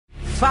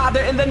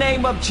Father, in the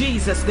name of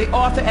Jesus, the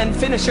author and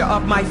finisher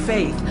of my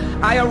faith,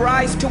 I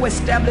arise to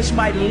establish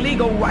my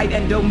legal right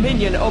and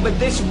dominion over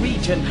this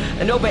region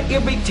and over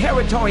every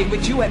territory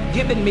which you have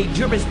given me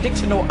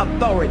jurisdictional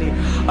authority.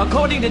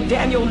 According to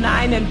Daniel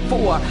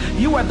 9:4,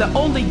 you are the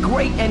only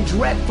great and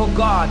dreadful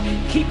God,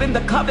 keeping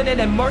the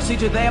covenant and mercy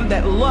to them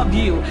that love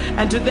you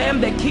and to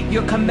them that keep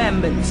your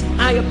commandments.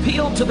 I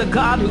appeal to the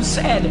God who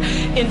said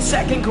in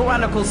 2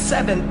 Chronicles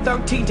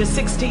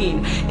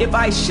 7:13-16, if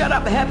I shut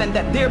up heaven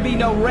that there be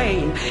no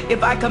rain,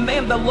 if I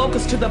command the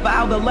locusts to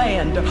devour the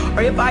land,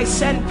 or if I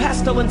send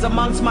pestilence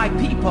amongst my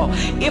people,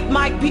 if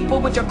my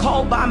people which are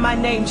called by my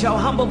name shall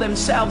humble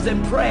themselves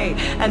and pray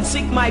and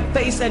seek my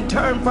face and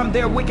turn from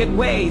their wicked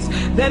ways,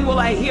 then will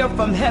I hear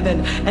from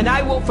heaven and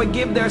I will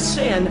forgive their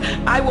sin.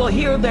 I will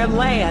hear their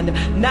land.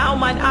 Now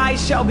mine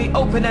eyes shall be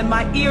open and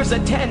my ears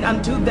attend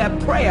unto their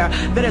prayer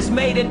that is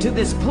made into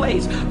this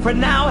place. For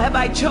now have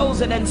I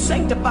chosen and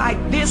sanctified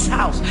this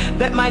house,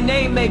 that my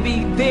name may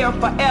be there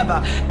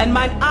forever, and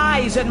mine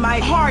eyes and my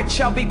heart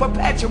shall be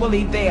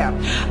perpetually there.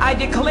 I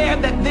declare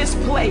that this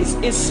place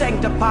is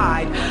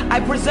sanctified.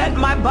 I present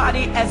my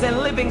body as a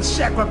living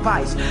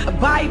sacrifice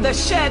by the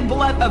shed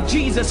blood of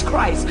Jesus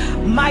Christ,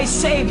 my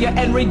Savior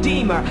and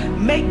Redeemer.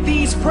 Make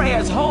these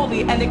prayers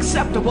holy and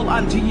acceptable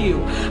unto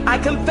you. I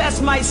confess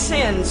my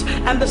sins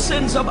and the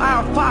sins of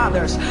our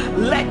fathers.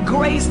 Let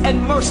grace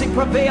and mercy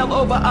prevail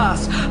over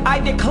us. I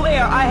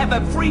declare I have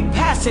a free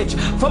passage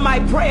for my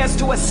prayers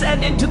to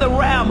ascend into the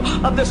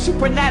realm of the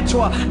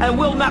supernatural and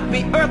will not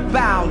be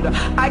earthbound.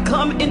 I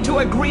come into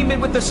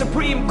agreement with the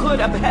supreme good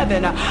of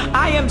heaven.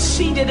 I am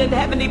seated in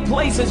heavenly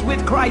places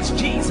with Christ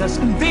Jesus.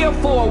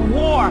 Therefore,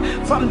 war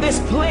from this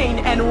plane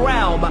and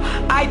realm.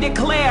 I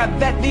declare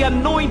that the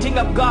anointing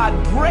of God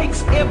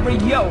breaks every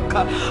yoke.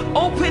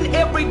 Open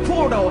every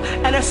portal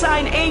and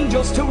assign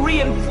angels to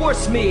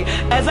reinforce me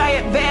as I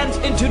advance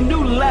into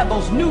new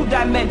levels, new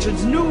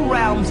dimensions, new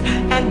realms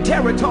and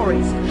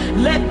territories.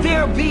 Let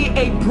there be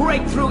a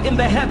breakthrough in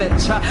the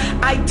heavens.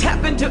 I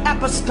tap into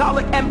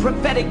apostolic and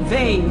prophetic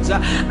veins.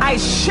 I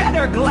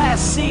shatter glass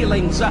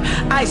ceilings.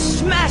 I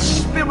smash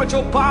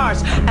spiritual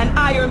bars and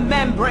iron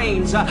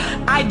membranes.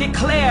 I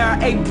declare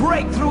a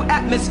breakthrough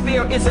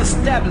atmosphere is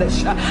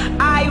established.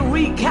 I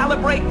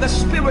recalibrate the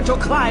spiritual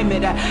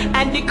climate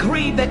and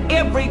decree that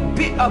every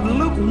bit of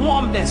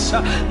lukewarmness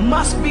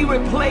must be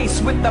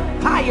replaced with the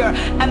fire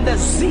and the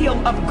zeal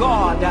of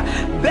God.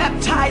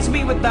 Baptize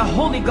me with the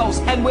Holy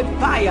Ghost and with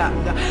fire.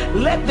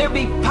 Let there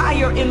be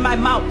fire in my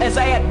mouth as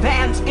I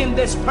advance in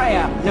this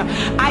prayer.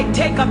 I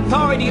take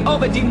authority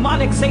over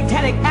demonic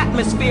satanic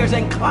atmospheres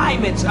and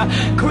climates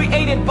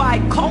created by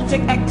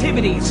cultic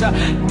activities,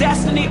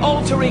 destiny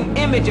altering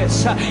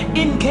images,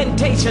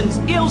 incantations,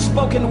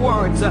 ill-spoken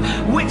words,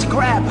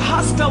 witchcraft,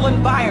 hostile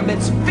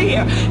environments,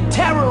 fear,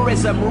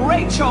 terrorism,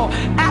 racial,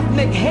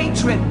 ethnic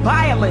hatred,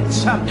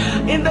 violence.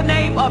 In the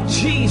name of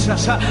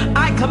Jesus,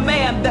 I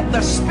command that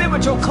the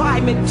spiritual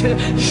climate to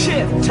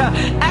shift,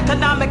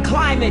 economic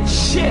climate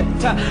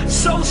shift,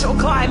 social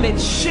climate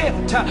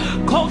shift,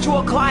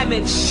 cultural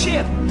climate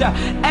shift,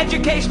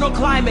 educational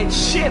climate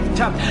shift,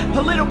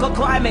 political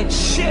climate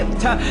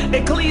shift,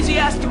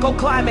 ecclesiastical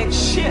climate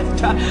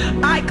shift.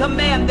 I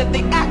command that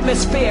the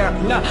atmosphere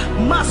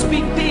must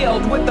be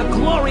filled with the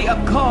glory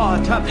of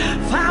God.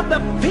 Father,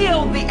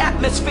 fill the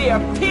atmosphere,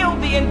 fill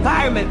the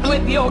environment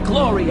with your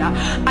glory.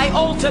 I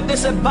alter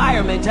this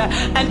environment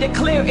and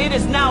declare it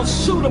is now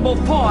suitable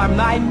for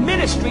my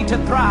ministry to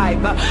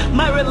thrive,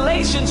 my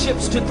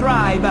relationships to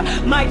thrive,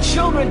 my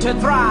children to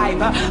thrive,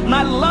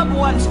 my loved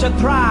ones to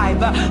thrive,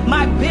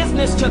 my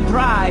business to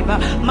thrive,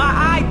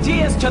 my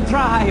ideas to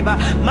thrive,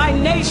 my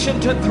nation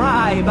to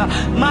thrive,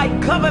 my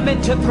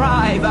government to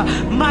thrive,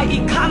 my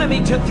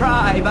economy to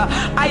thrive.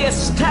 I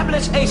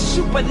establish a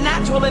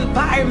supernatural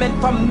environment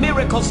for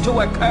miracles to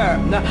occur.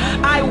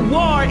 I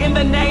war in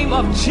the name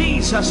of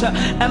Jesus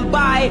and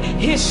by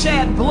his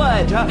shed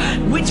blood,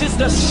 which is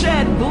the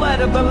shed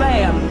blood of the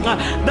Lamb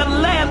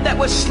that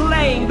was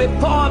slain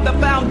before the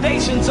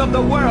foundations of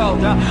the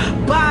world.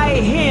 By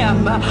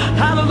him,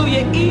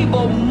 hallelujah,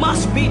 evil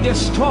must be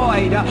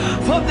destroyed.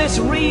 For this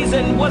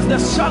reason was the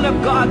Son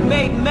of God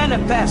made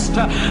manifest,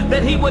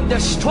 that he would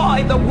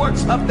destroy the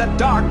works of the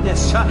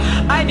darkness.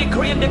 I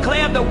decree and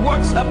declare the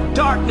works of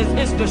darkness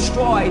is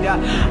destroyed.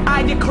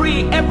 I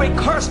decree every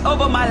curse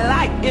over my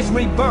life is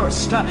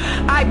reversed.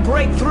 I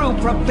break through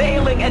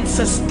prevailing and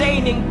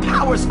sustaining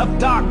powers of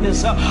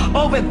darkness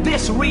over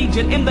this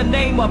region in the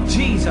name of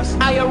Jesus.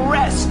 I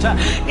arrest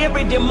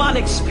every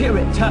demonic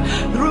spirit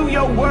through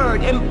your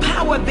word.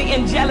 Empower the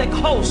angelic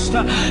host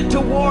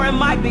to war in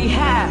my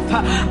behalf.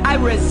 I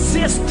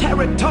resist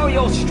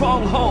territorial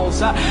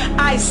strongholds.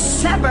 I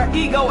sever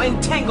ego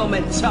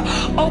entanglements.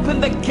 Open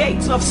the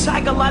gates of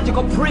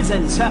psychological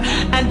prisons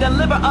and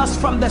deliver us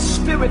from the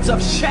spirits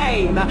of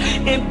shame,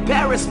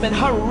 embarrassment,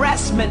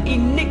 harassment,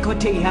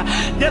 iniquity,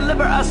 humility.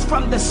 Deliver us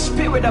from the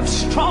spirit of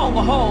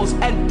strongholds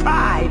and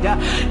pride.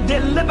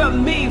 Deliver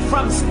me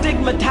from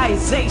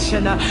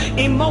stigmatization,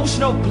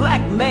 emotional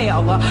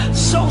blackmail,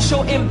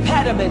 social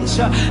impediments,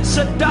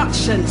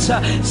 seductions,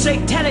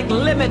 satanic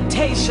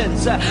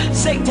limitations,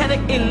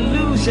 satanic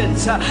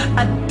illusions,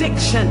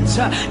 addictions,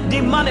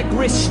 demonic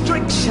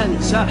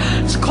restrictions,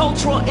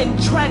 cultural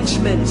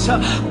entrenchments,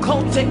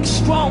 cultic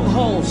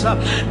strongholds,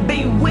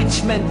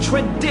 bewitchment,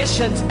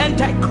 traditions,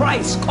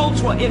 antichrist,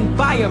 cultural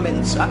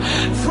environments.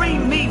 Free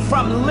me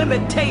from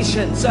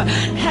limitations,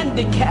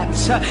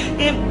 handicaps,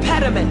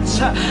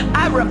 impediments.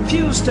 I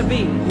refuse to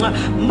be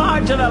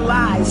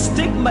marginalized,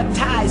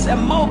 stigmatized,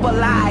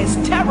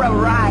 immobilized,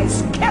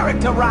 terrorized,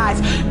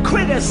 characterized,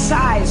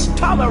 criticized,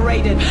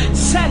 tolerated,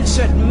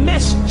 censored,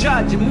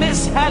 misjudged,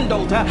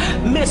 mishandled,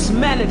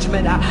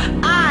 mismanagement.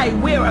 I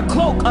wear a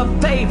cloak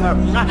of favor.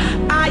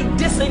 I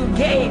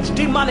disengage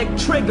demonic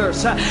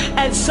triggers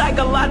and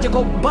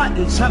psychological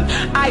buttons.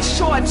 I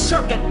short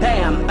circuit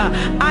them.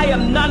 I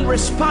am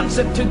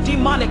non-responsive to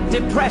demonic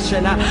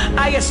depression.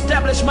 I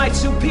establish my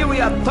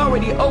superior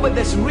authority over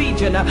this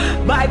region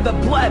by the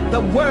blood,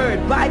 the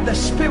word, by the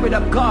Spirit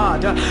of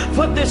God.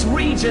 For this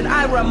region,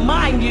 I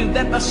remind you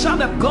that the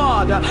Son of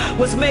God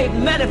was made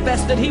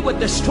manifest that he would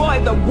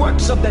destroy the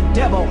works of the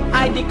devil.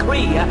 I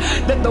decree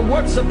that the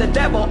works of the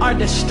devil are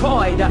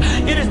destroyed.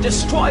 It is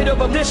destroyed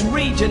over this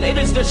region. It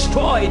is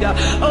destroyed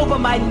over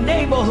my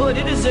neighborhood.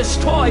 It is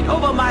destroyed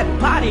over my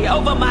body,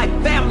 over my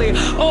family,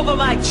 over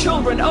my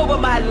children, over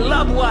my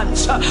loved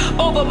ones,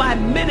 over my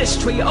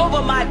ministry,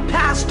 over my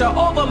pastor,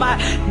 over my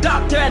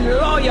doctor and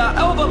lawyer,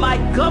 over my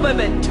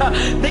government.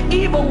 The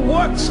evil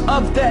works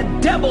of the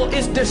devil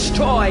is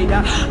destroyed.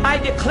 I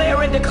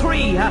declare and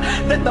decree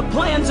that the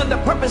plans and the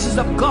purposes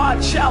of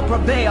God shall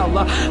prevail.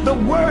 The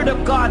word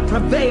of God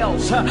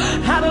prevails.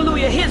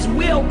 Hallelujah. His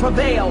will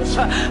prevails.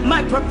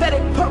 My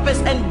prophetic purpose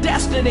and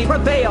destiny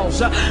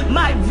prevails.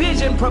 My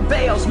vision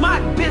prevails. My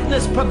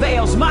business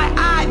prevails. My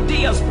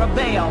ideas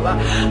prevail.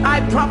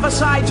 I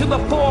prophesy to the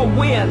four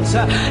winds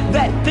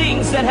that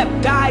things that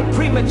have died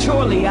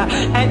prematurely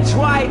and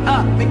dried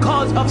up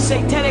because of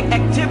satanic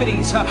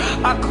activities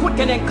are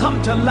quickened and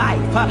come to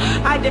life.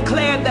 I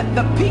declare that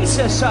the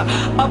pieces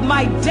of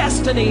my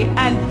destiny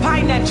and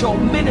financial,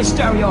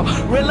 ministerial,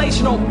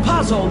 relational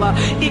puzzle,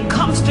 it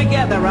comes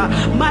together.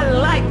 My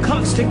life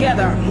comes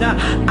together.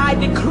 I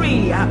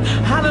decree,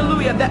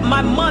 hallelujah, that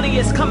my money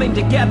is coming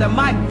together.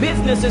 My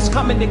business is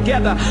coming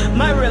together.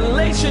 My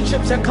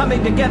relationships are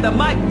coming together.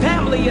 My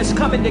family is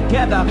coming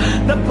together.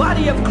 The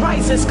body of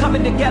Christ is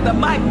coming together.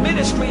 My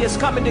ministry is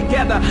coming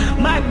together.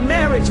 My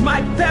marriage,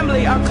 my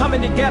family are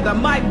coming together.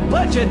 My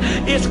budget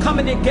is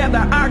coming together.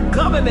 Our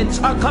governments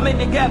are coming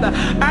together.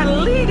 Our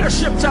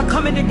leaderships are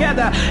coming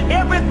together.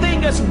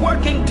 Everything is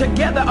working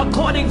together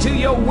according to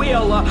your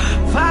will.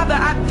 Father,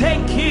 I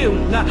thank you.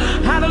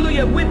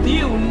 Hallelujah. With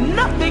you,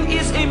 nothing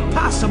is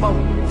impossible.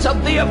 So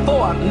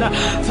therefore,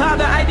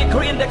 Father, I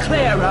decree and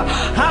declare,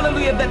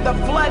 hallelujah, that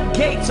the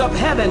floodgates of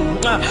heaven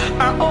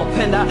are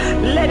open.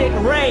 Let it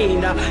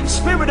rain.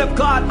 Spirit of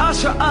God,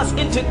 usher us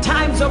into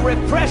times of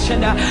refreshing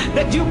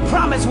that you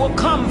promise will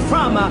come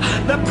from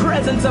the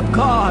presence of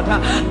God.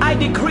 I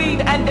decree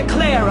and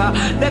declare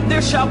that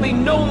there shall be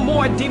no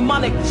more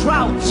demonic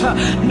droughts,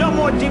 no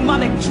more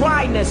demonic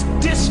dryness,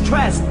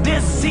 distress,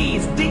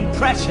 disease,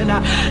 depression,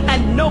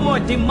 and no more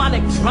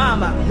demonic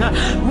drama.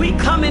 We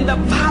come in the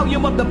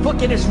volume of the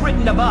book it is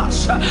written of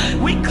us.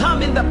 We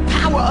come in the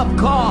power of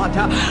God.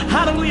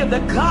 Hallelujah,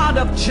 the God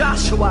of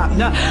Joshua.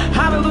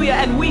 Hallelujah,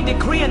 and we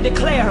decree and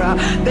declare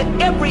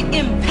that every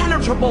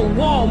impenetrable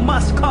wall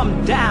must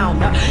come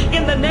down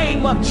in the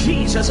name of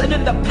Jesus, and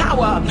in the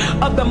power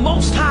of the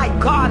Most High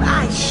God.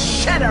 I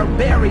shatter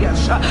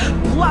barriers,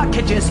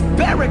 blockages,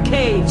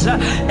 barricades,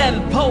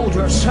 and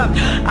boulders.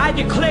 I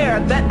declare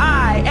that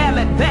I am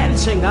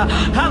advancing,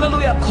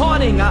 hallelujah,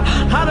 according,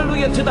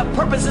 hallelujah, to the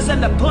purposes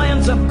and the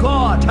plans of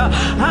God.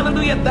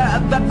 Hallelujah,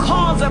 the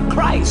cause of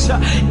Christ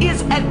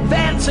is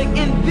advancing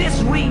in this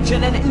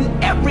region and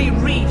in every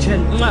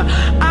region.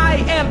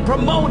 I am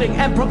promoting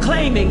and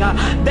proclaiming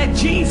that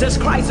Jesus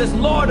Christ is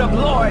Lord of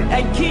Lords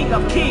and King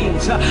of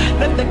Kings,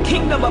 that the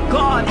kingdom of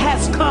God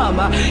has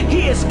come.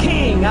 He is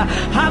King,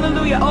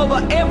 hallelujah,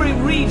 over every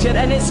region,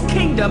 and his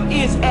kingdom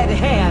is at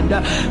hand.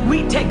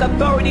 We take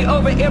authority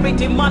over every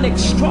demonic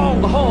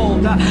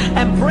stronghold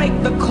and break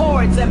the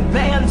cords and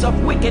bands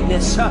of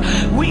wickedness.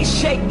 We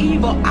shake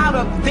evil out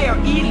of their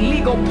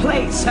illegal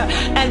place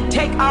and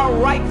take our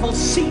rightful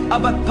seat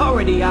of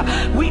authority.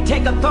 We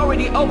take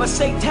authority over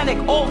satanic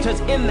altars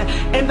in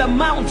the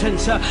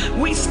mountains.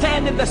 We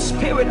stand in the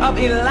spirit of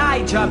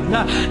Elijah,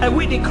 and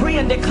we decree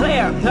and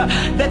declare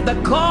that the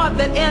God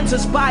that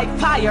answers by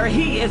fire,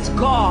 he is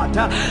God.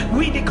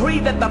 We decree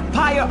that the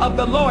fire of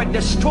the Lord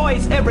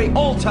destroys every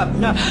altar.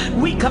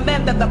 We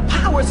command that the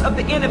powers of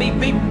the enemy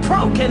be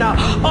broken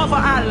off over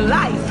our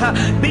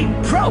life, be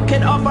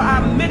broken over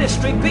our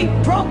ministry, be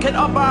broken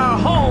over our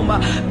home,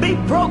 be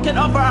broken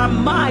over our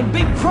mind,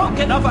 be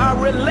broken over our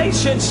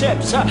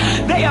relationships.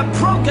 They are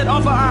broken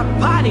over our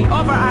body,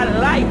 over our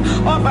life,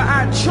 over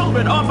our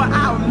children, over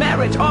our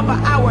marriage, over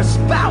our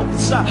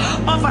spouse,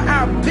 over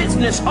our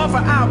business, over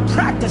our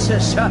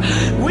practices.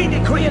 We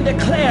decree and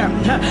declare,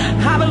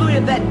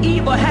 hallelujah, that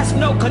evil has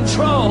no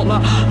control,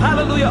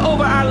 hallelujah,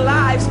 over our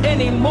lives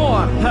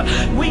anymore.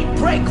 We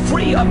break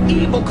free of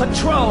evil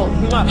control,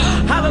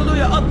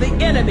 hallelujah, of the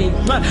enemy.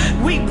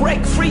 We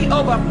break free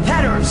over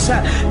fetters,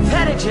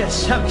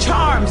 fetishes,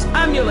 charms,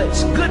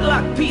 amulets, good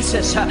luck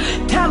pieces,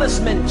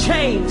 talisman,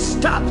 chains,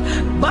 stops,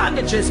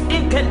 bondages,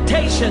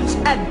 incantations,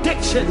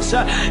 addictions,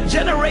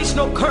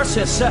 generational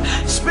curses,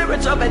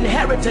 spirits of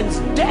inheritance,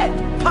 debt,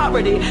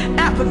 poverty,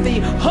 apathy,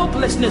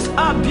 hopelessness,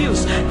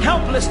 abuse,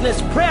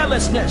 helplessness,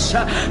 prayerlessness.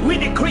 We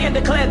decree and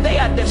declare they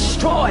are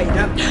destroyed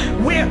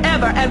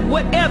wherever and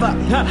whatever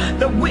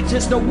the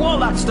witches, the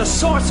warlocks, the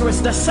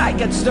sorcerers, the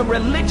psychics, the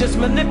religious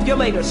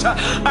manipulators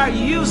are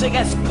using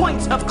as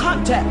points of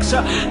contact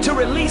to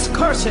release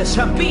curses,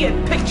 be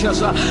it pictures,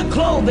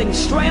 clothing,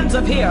 strands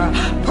of hair,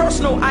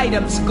 personal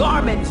items,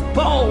 garments,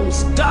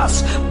 bones,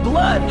 dust,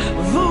 blood,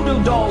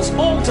 voodoo dolls,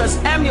 altars,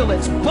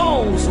 amulets,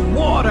 bones,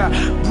 water,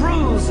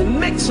 brews,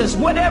 mixes,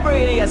 whatever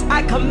it is,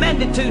 I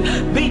command it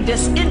to be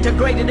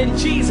disintegrated in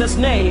Jesus'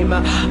 name.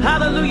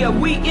 Hallelujah.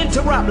 We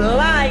interrupt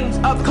lines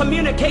of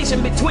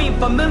communication between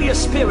familiar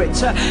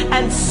spirits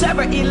and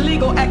sever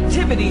illegal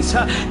activities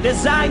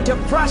designed to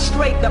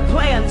frustrate the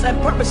plans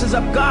and purposes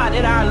of God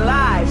in our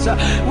lives.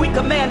 We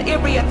command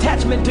every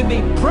attachment to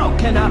be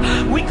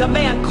broken. We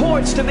command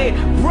cords to be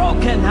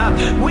broken.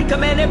 We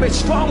command every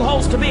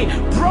strongholds to be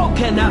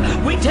broken.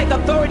 We take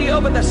authority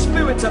over the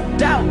spirits of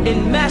doubt,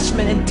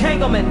 enmeshment,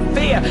 entanglement,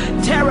 fear,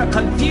 terror,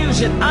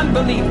 confusion,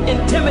 unbelief,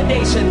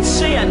 intimidation,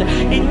 sin,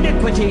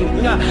 iniquity.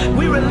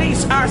 We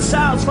release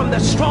ourselves from the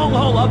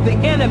stronghold of the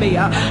enemy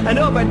and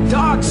over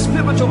dark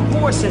spiritual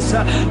forces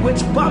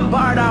which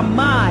bombard our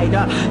mind.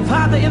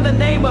 Father, in the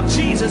name of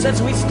Jesus,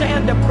 as we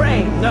stand to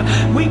pray,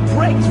 we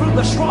break through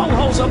the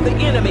strongholds of the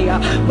enemy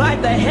by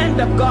the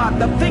hand of God,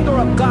 the finger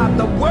of God,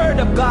 the word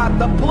of God,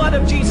 the blood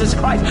of Jesus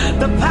Christ,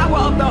 the power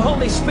of the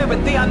Holy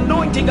Spirit, the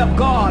anointing of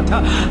God.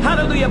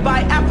 Hallelujah.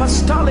 By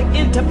apostolic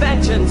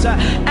interventions,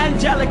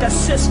 angelic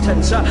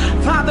assistance.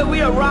 Father,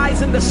 we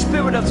arise in the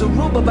spirit of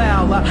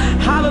Zerubbabel,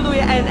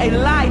 hallelujah, and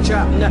Elijah,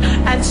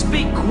 and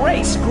speak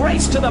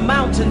grace to the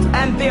mountains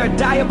and their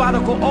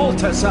diabolical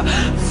altars.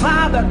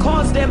 Father,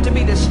 cause them to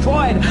be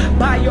destroyed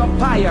by your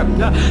fire.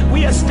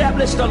 We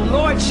establish the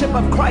lordship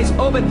of Christ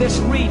over this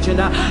region.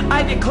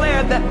 I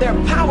declare that their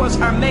powers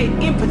are made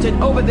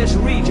impotent over this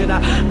region.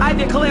 I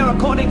declare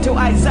according to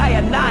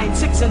Isaiah 9,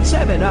 6 and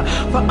 7,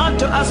 for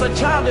unto us a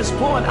child is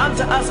born,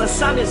 unto us a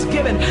son is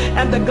given,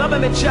 and the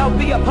government shall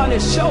be upon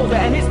his shoulder,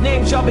 and his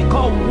name shall be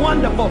called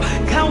Wonderful,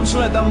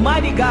 Counselor, the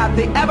Mighty God,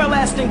 the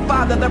Everlasting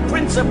Father, the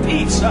Prince of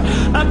Peace.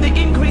 Of the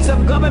increase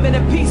of government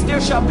and peace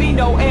there shall be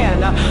no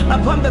end,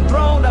 upon the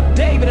throne of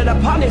David and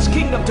upon his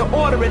kingdom, to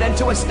order it and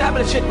to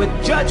establish it with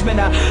judgment,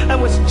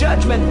 and with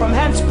judgment from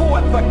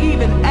henceforth for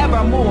even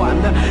evermore.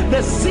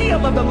 The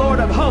zeal of the Lord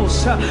of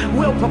hosts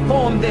will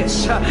perform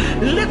this.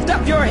 Lift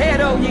up your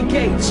head, O ye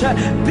gates,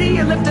 be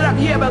ye lifted up,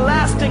 ye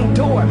everlasting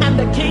door, and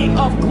the King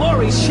of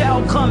glory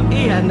shall come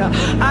in.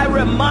 I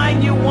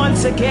remind you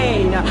once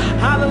again,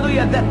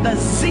 hallelujah, that the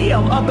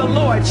zeal of the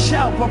Lord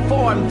shall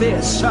perform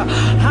this.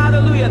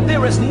 Hallelujah.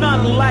 There is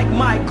none like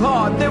my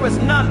God. There is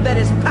none that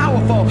is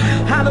powerful,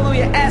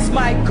 hallelujah, as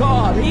my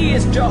God. He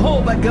is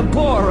Jehovah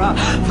Gabor.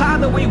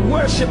 Father, we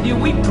worship you.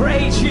 We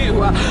praise you.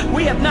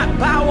 We have not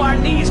bowed our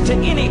knees to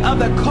any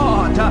other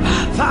God.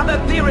 Father,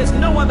 there is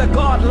no other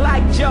God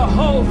like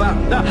Jehovah.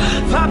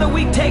 Father,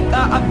 we take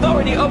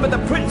authority over the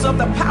prince of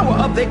the power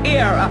of the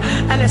air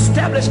and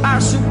establish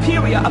our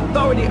superior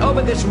authority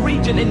over this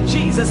region in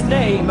Jesus'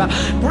 name.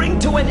 Bring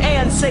to an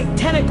end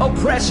satanic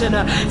oppression,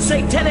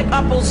 satanic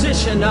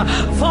opposition,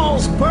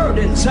 false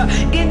burdens.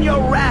 In your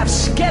wrath,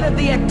 scatter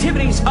the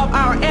activities of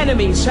our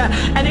enemies,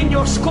 and in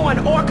your scorn,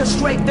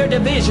 orchestrate their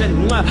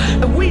division.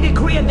 We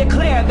decree and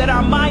declare that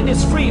our mind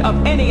is free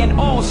of any and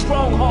all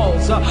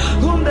strongholds.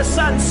 Whom the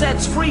Son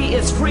sets free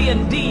is free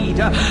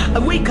indeed.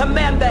 We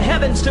command the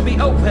heavens to be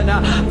open.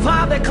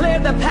 Father, clear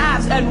the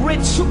paths and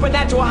rid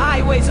supernatural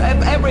highways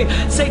of every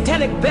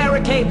satanic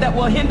barricade that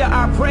will hinder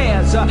our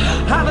prayers.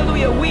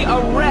 Hallelujah. We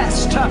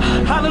arrest,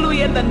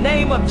 hallelujah, in the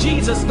name of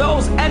Jesus,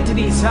 those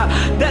entities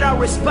that are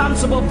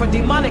responsible for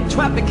demonic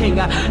trafficking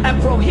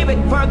and prohibit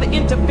further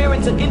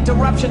interference and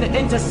interruption and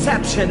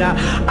interception.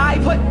 I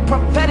put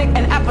prophetic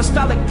and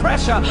apostolic pressure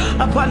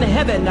pressure upon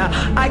heaven.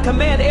 I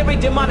command every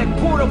demonic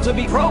portal to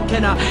be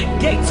broken.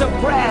 Gates of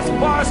brass,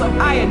 bars of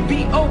iron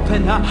be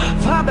open.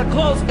 Father,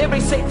 close every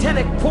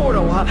satanic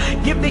portal.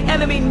 Give the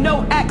enemy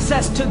no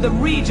access to the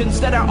regions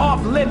that are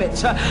off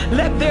limits.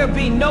 Let there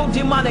be no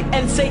demonic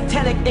and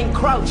satanic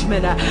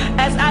encroachment.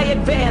 As I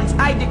advance,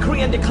 I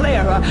decree and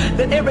declare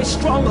that every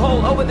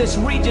stronghold over this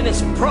region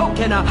is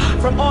broken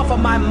from off of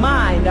my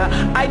mind.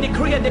 I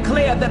decree and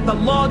declare that the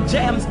log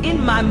jams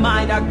in my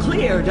mind are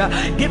cleared,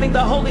 giving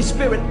the Holy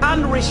Spirit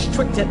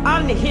unrestricted,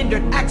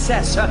 unhindered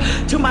access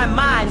to my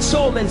mind,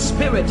 soul, and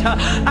spirit.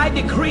 I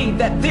decree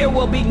that there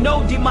will be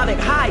no demonic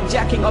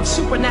hijacking of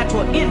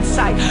supernatural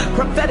insight,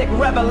 prophetic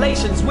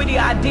revelations, witty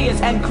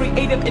ideas, and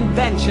creative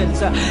inventions.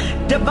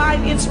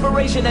 Divine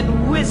inspiration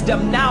and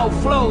wisdom now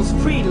flows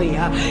freely.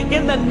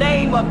 In the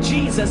name of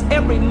Jesus,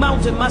 every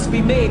mountain must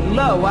be made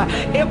low.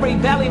 Every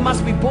valley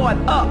must be brought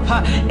up.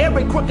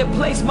 Every crooked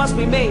place must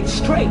be made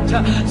straight,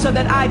 so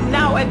that I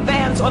now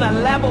advance on a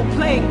level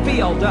playing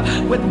field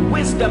with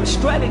wisdom,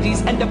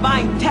 strategies, and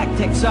divine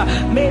tactics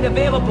made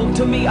available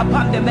to me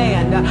upon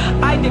demand.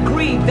 I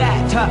decree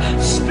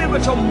that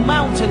spiritual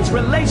mountains,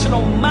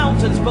 relational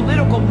mountains,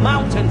 political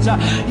mountains,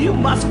 you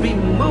must be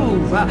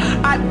moved.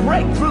 I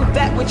break through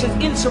that which is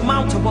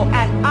insurmountable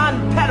and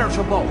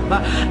unpenetrable.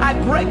 I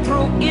break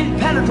through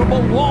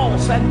impenetrable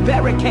walls and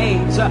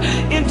barricades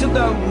into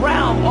the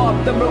realm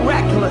of the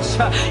miraculous,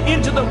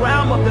 into the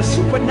realm of the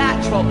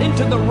supernatural,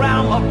 into the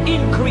realm of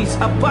increase,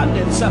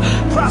 abundance,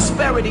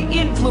 prosperity,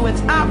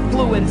 influence,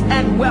 affluence,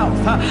 and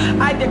wealth.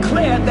 I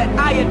declare that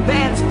I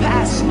advance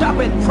past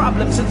stubborn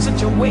problems and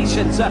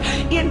situations,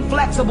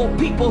 inflexible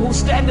people who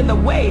stand in the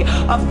way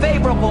of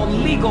favorable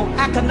legal,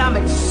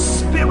 economic,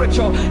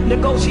 spiritual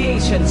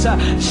negotiations,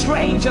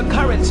 strange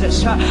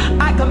occurrences.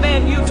 I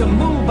command you to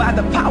move by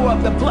the power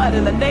of the blood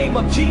in the name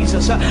of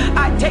Jesus.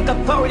 I take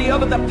authority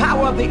over the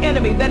power of the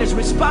enemy that is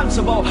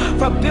responsible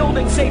for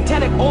building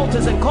satanic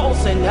altars and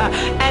Colson,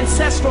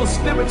 ancestral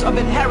spirits of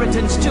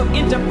inheritance to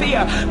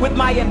interfere with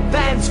my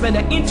advancement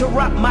and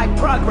interrupt my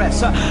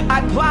progress.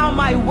 I plow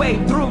my way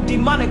through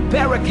demonic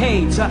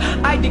barricades.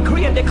 I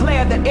decree and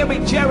declare that every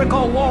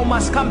Jericho wall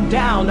must come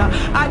down.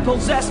 I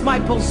possess my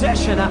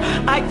possession.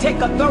 I take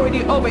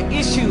authority over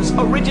issues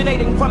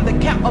originating from the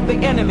camp of the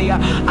enemy.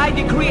 I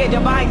decree a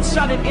divine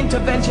sudden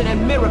intervention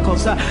and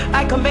miracles.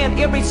 I command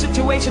every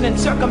situation and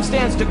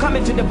circumstance to come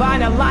into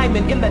divine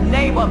alignment in the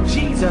name of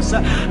Jesus.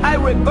 I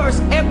reverse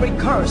every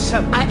curse.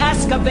 I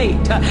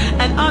excavate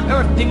and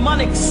unearth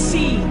demonic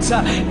seeds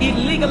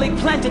illegally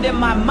planted in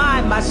my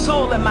mind, my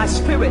soul, and my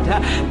spirit.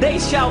 They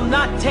shall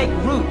not take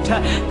root.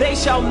 They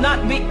shall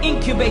not be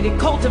incubated,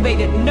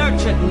 cultivated,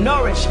 nurtured,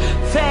 nourished,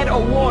 fed,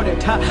 or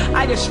watered.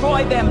 I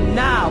destroy them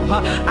now.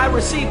 I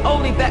receive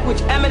only that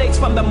which emanates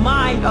from the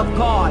mind of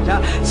God.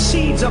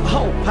 Seeds of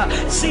hope,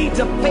 seeds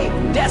of faith,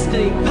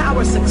 destiny,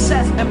 power,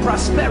 success, and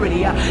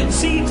prosperity.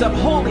 Seeds of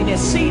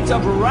holiness, seeds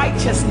of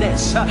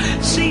righteousness,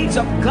 seeds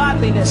of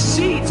godliness,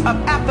 seeds of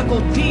ethical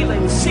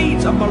dealing,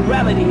 seeds of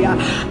morality.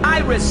 I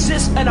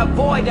resist and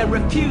avoid and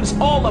refuse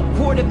all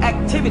abortive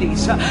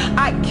activities.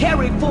 I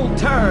carry full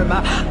term.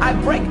 I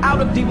break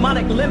out of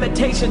demonic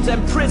limitations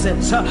and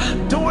prisons.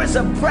 Doors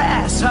of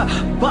brass,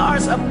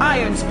 bars of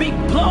irons be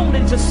blown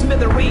into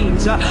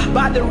smithereens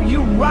by the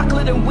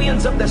Euroclidon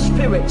winds of the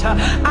Spirit.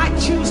 I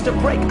choose to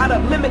break out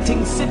of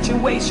limiting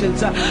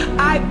situations.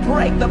 I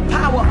break the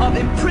power of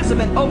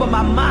imprisonment over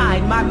my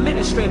mind, my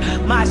ministry,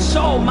 my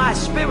soul, my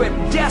spirit,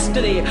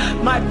 destiny,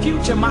 my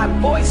future, my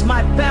voice,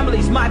 my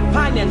families, my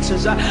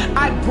finances.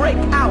 I break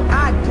out.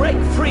 I break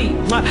free.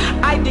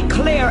 I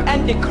declare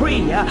and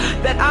decree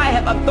that I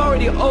have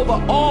authority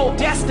over all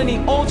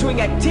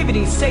destiny-altering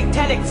activities,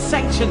 satanic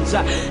sanctions,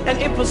 and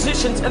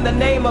impositions in the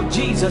name of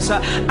Jesus.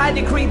 I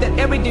decree that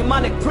every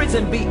demonic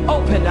prison be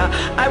open.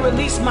 I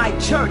release my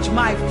church,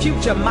 my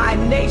future, my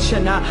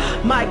nation,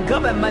 my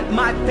government,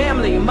 my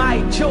family,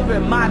 my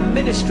children, my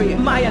ministry,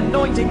 my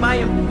anointing, my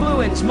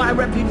influence, my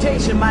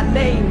reputation, my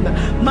name,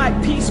 my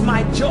peace,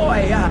 my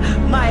joy,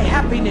 my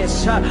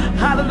happiness,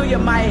 hallelujah,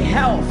 my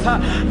health,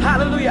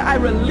 hallelujah. I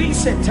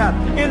release it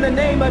in the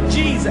name of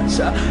Jesus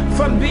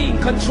from being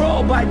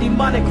controlled by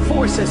demonic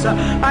forces.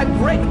 I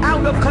break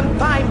out of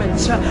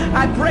confinements.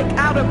 I break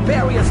out of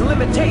various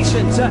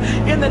limitations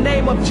in the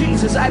name of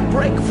Jesus. I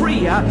break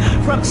free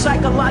from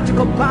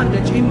psychological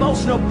bondage,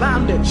 emotional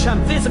bondage,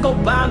 physical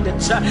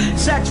bondage,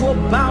 sexual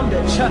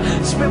bondage,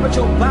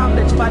 spiritual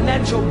bondage,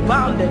 financial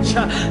bondage,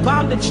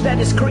 bondage that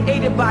is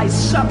created by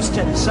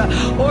substance,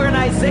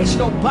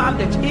 organizational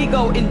bondage,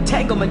 ego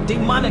entanglement,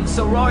 demonic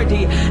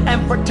sorority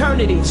and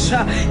fraternities.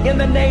 In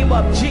the name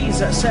of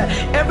Jesus,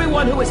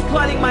 everyone who is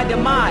plotting my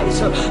demise,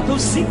 who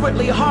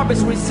secretly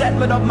harbors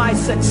resentment of my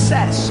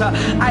success,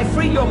 I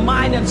free your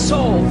mind and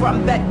soul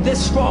from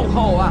this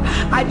stronghold.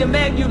 I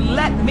demand you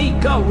let me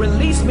go.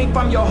 Release me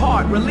from your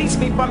heart. Release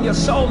me from your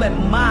soul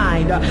and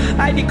mind.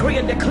 I decree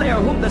and declare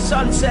whom the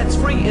Son sets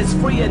free is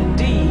free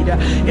indeed.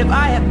 If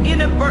I have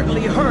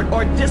inadvertently hurt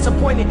or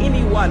disappointed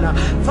anyone,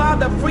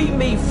 Father, free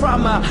me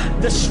from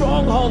the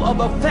stronghold of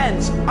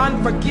offense,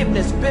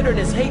 unforgiveness,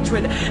 bitterness,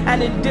 hatred,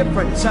 and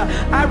indifference.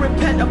 I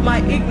repent of my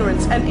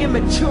ignorance and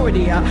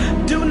immaturity.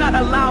 Do not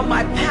allow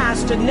my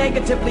past to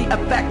negatively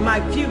affect my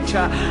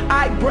future.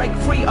 I break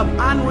free of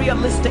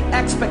unrealistic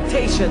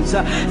expectations,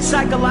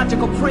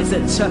 psychological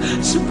prisons,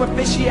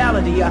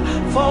 superficiality,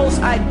 false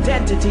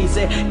identities,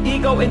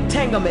 ego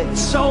entanglement,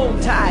 soul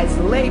ties,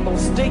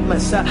 labels,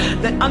 stigmas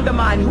that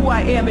undermine who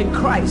I am in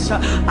Christ.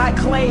 I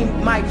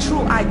claim my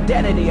true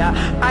identity.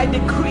 I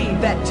decree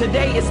that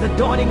today is the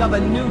dawning of a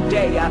new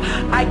day.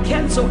 I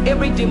cancel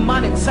every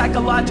demonic,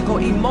 psychological,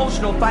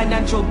 emotional,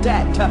 financial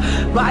debt.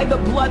 By the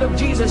blood of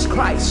Jesus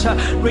Christ,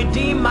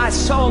 redeem my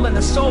soul and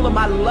the soul of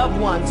my loved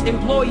ones,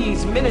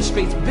 employees,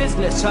 ministries,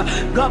 business,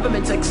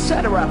 governments,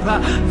 etc.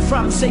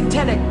 From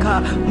satanic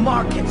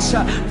markets.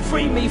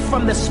 Free me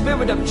from the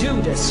spirit of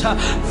Judas.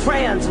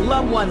 Friends,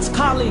 loved ones,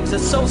 colleagues,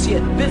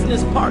 associates,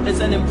 business partners,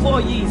 and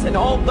employees, and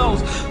all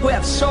those who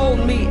have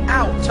sold me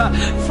out.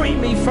 Free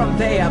me from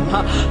them.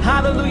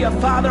 Hallelujah.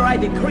 Father, I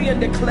decree and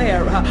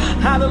declare,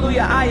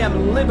 hallelujah, I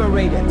am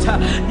liberated.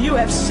 You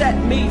have set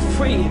me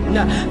free.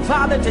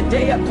 Father,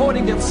 today,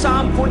 according to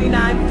Psalm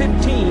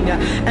 49:15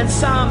 and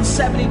Psalm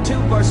 72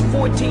 verse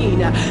 14,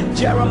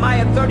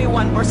 Jeremiah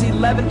 31 verse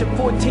 11 to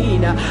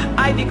 14,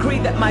 I decree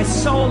that my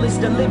soul is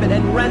delivered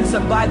and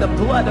ransomed by the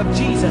blood of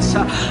Jesus.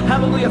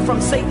 Hallelujah. From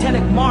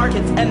satanic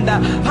markets and the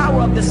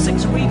power of the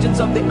 6 regions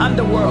of the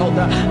underworld.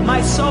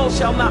 My soul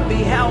shall not be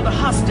held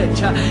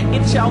hostage.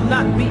 It shall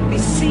not be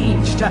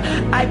besieged.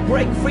 I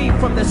break free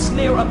from the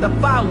snare of the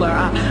fowler.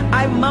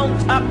 I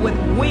mount up with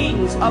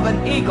wings of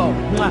an eagle.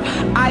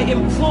 I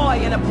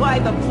employ and apply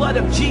the blood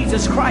of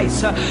Jesus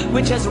Christ,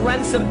 which has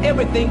ransomed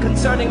everything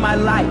concerning my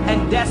life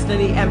and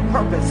destiny and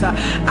purpose.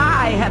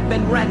 I have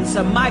been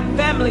ransomed. My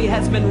family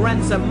has been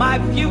ransomed. My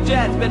future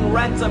has been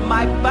ransomed.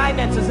 My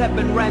finances have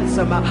been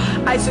ransomed.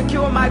 I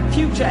secure my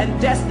future and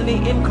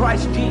destiny in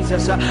Christ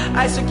Jesus.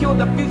 I secure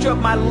the future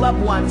of my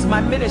loved ones,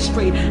 my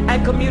ministry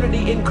and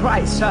community in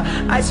Christ.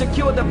 I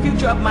secure the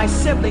future of my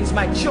siblings,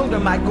 my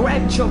children, my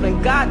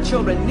grandchildren,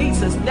 godchildren,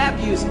 nieces,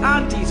 nephews,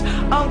 aunties,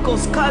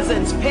 uncles,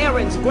 cousins,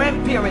 parents,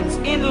 grandparents,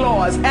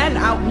 in-laws, and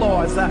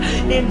outlaws.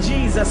 In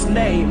Jesus'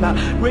 name,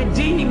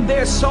 redeem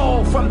their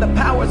soul from the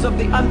powers of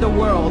the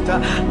underworld.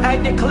 I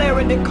declare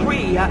and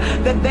decree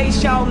that they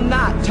shall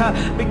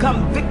not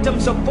become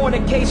victims of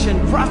fornication,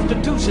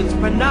 prostitution,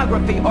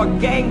 pornography, or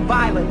gang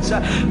violence.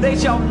 They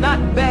shall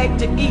not beg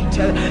to eat.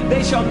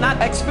 They shall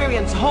not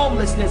experience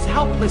homelessness,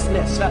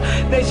 helplessness.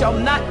 They shall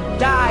not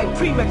die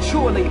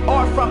prematurely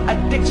or from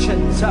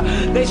addictions.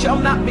 They shall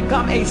not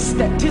become a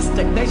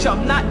statistic. They shall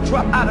not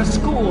drop out of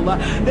school.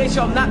 They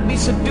shall not be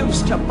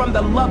seduced from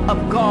the love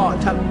of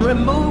God.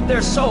 Remove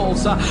their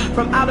souls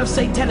from out of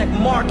satanic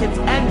markets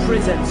and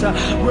prisons.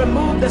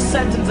 Remove the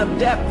sentence of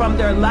death from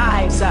their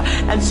lives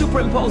and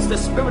superimpose the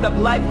spirit of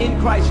life in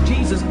Christ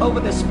Jesus over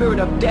the spirit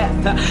of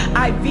death.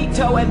 I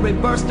veto and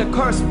reverse the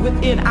curse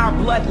within our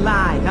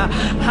bloodline.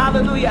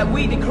 Hallelujah.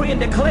 We decree and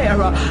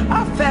declare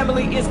our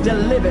family is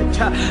delivered.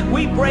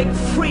 We break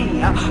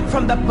free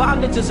from the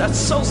bondages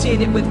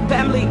associated with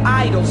family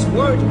idols,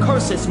 word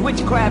curses,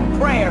 witchcraft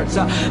prayers,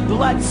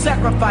 blood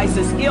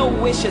sacrifices, ill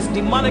wishes,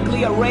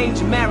 demonically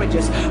arranged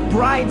marriages,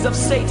 brides of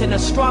Satan,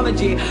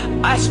 astrology,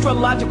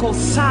 astrological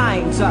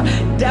signs,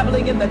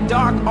 dabbling in the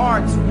dark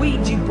arts,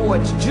 Ouija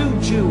boards,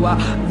 juju,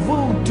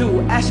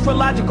 voodoo,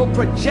 astrological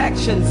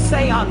projections,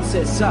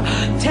 seances,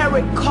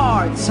 tarot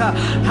cards,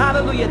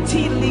 hallelujah,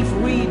 tea leaf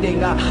reading,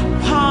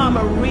 palm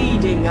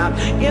reading.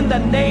 In the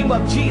name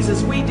of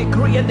Jesus, we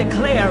decree and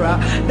declare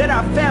that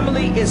our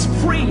family is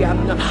free,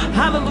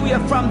 hallelujah,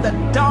 from the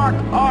dark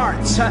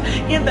arts.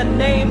 In the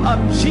name of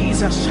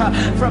Jesus,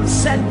 from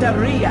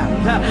Santeria,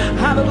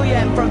 hallelujah,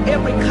 and from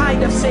every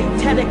kind of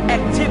satanic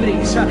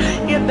activities.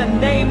 In the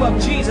name of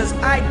Jesus,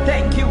 I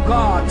thank you,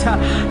 God,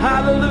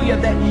 hallelujah,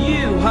 that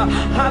you,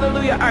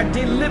 hallelujah, are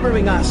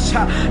delivering us,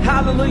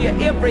 hallelujah,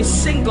 every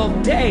single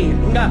day.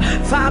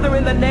 Father,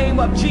 in the name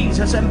of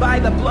Jesus and by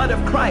the blood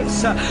of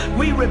Christ,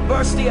 we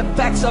reverse the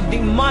effects of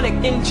demonic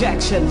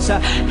injections,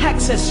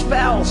 hexes,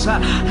 spells,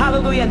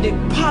 hallelujah, and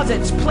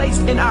deposits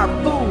placed in our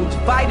foods,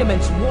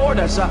 vitamins,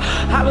 waters,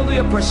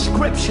 hallelujah,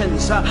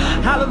 prescriptions,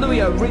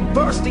 hallelujah.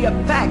 Reverse the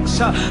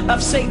effects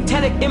of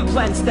satanic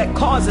implants that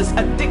causes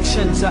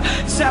addictions,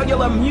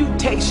 cellular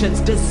mutations,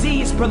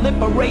 disease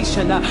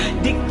proliferation,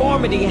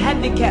 deformity,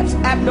 handicaps,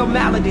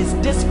 abnormalities,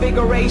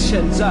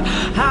 disfigurations,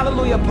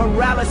 hallelujah,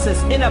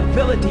 paralysis,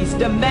 inabilities,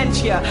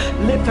 dementia,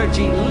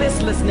 lethargy,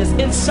 listlessness,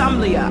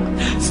 insomnia,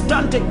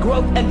 stunted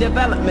growth and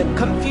development,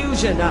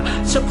 confusion,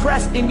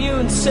 suppressed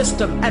immune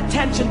system,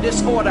 attention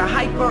disorder,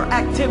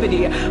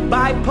 hyperactivity,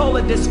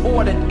 bipolar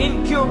disorder,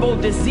 incurable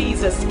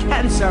diseases,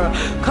 cancer,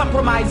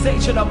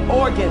 compromisation of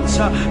organs,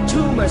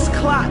 tumors,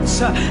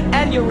 clots,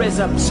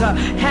 aneurysms,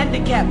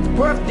 handicapped,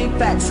 birth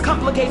defects,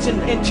 complication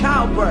in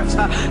childbirth,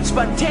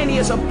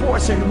 spontaneous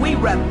abortion. We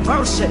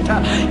reverse it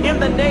in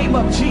the name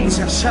of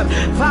Jesus.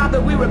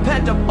 Father, we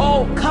repent of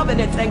all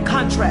covenants and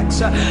contracts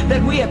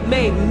that we have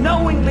made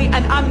knowingly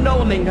and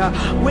unknowingly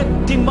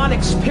with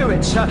demonic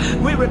spirits.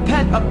 We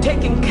repent of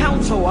taking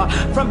counsel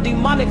from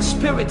demonic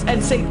spirits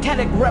and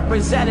satanic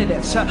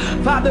representatives.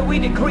 Father, we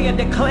decree decree and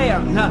declare,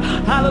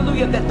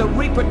 hallelujah, that the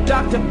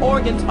reproductive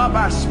organs of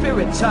our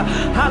spirits,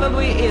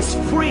 hallelujah, is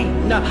free,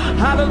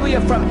 hallelujah,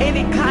 from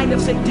any kind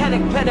of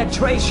satanic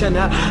penetration.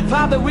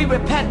 Father, we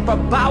repent for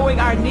bowing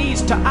our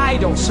knees to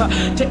idols,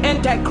 to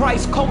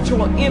antichrist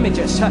cultural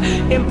images,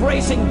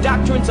 embracing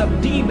doctrines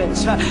of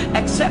demons,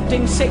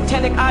 accepting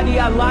satanic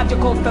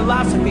ideological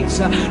philosophies,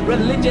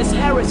 religious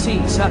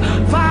heresies.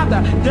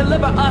 Father,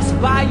 deliver us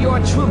by your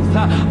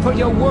truth, for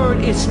your word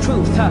is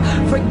truth.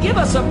 Forgive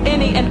us of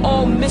any and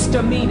all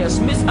misdemeanors,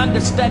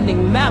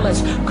 misunderstanding,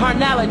 malice,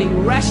 carnality,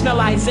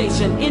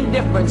 rationalization,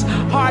 indifference,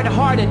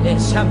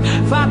 hard-heartedness.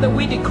 Father,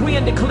 we decree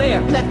and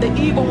declare that the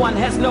evil one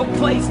has no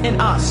place in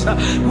us.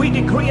 We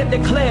decree and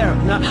declare,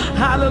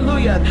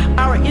 hallelujah,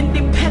 our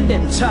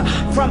independence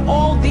from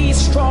all these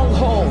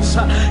strongholds.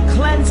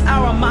 Cleanse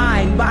our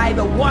mind by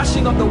the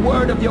washing of the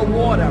word of your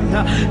water.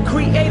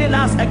 Create in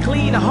us a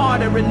clean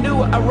heart and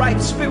renew a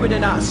right spirit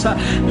in us.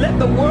 Let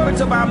the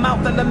words of our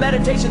mouth and the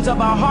meditations of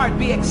our heart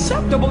be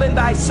acceptable in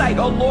thy sight,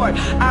 O Lord,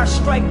 our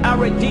strength, our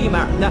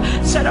redeemer.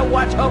 Set a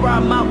watch over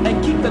our mouth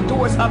and keep the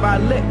doors of our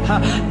lip.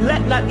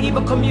 Let not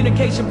evil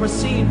communication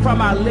proceed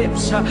from our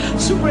lips.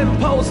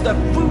 Superimpose the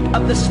fruit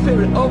of the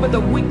Spirit over the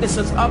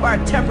weaknesses of our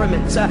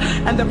temperaments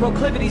and the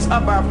proclivities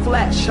of our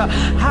flesh.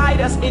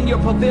 Hide us in your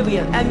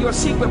pavilion and your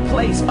secret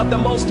place of the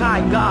Most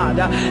High God.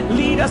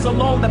 Lead us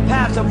along the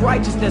paths of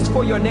righteousness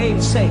for your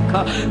name's sake.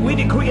 We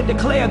decree and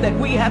declare that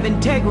we have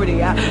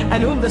integrity,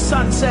 and whom the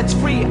Son sets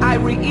free, I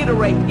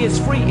reiterate, is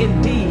free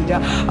indeed.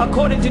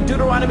 According to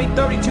Deuteronomy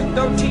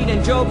 32:13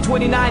 and Job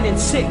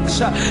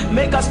 29:6,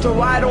 make us to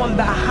ride on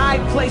the high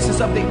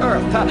places of the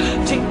earth,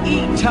 to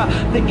eat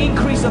the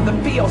increase of the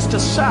fields, to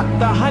suck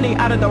the honey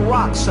out of the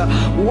rocks,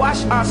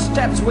 wash our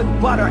steps with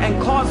butter,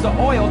 and cause the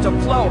oil to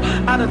flow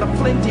out of the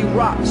flinty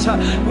rocks.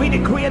 We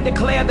decree and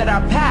declare that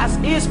our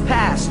past is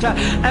past,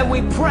 and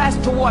we press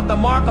toward the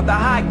mark of the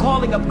high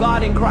calling of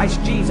God in Christ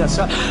Jesus.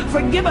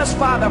 Forgive us,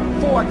 Father,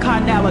 for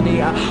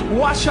carnality.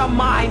 Wash our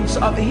minds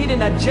of hidden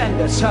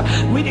agendas.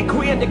 We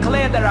decree and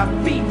declare that our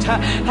feet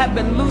have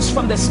been loosed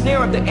from the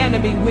snare of the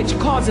enemy, which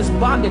causes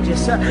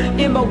bondages,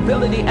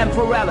 immobility, and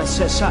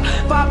paralysis.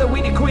 Father,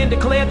 we decree and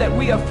declare that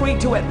we are free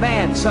to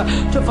advance,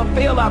 to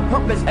fulfill our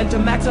purpose, and to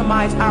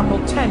maximize our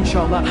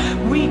potential.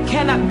 We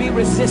cannot be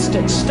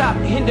resisted,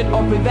 stopped, hindered,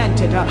 or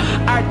prevented.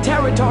 Our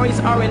territories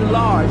are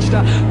enlarged.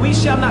 We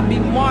shall not be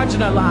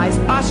marginalized,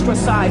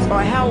 ostracized,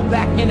 or held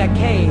back in a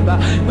cave.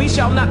 We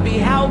shall not be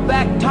held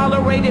back,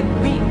 tolerated,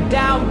 beat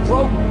down,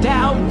 broke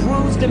down,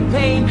 bruised in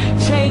pain,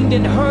 chained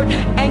and hurt,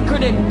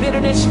 anchored in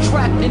bitterness,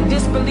 trapped in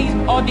disbelief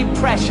or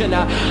depression.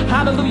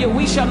 Hallelujah.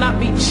 We shall not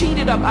be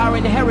cheated of our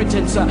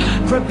inheritance,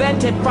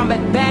 prevented from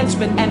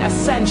advancement and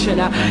ascension.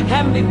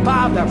 Heavenly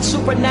Father,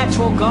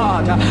 supernatural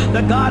God,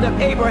 the God of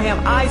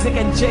Abraham, Isaac,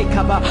 and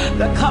Jacob,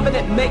 the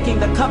covenant-making,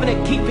 the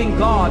covenant-keeping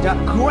God,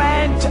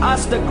 grant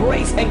us the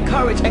grace and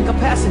courage and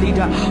capacity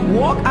to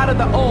walk out of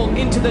the old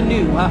into the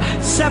new,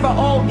 sever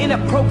all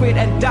inappropriate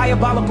and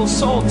diabolical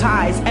soul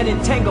ties and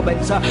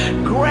entanglements.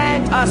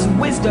 Grant us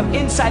wisdom,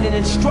 insight, and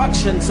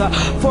instructions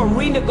for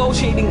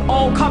renegotiating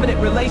all covenant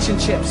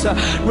relationships.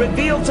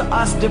 Reveal to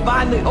us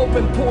divinely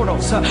open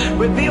portals.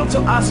 Reveal to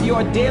us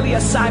your daily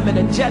assignment,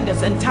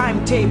 agendas, and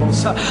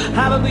timetables.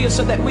 Hallelujah,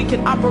 so that we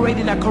can operate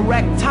in a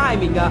correct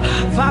timing.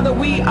 Father,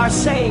 we are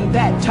saying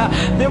that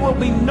there will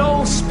be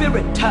no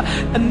spirit,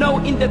 no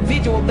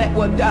individual that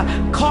would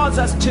cause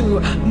us to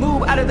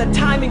move out of the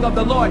timing of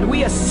the Lord.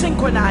 We are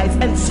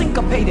synchronized and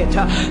syncopated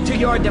to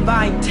your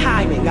divine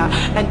timing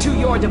and to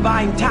your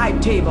divine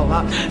timetable.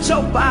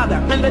 So, Father,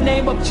 in the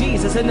name of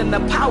Jesus and in the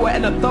power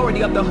and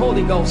authority of the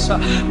Holy Ghost,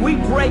 we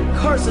break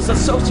curses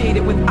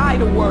associated with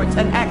idle words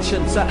and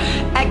actions,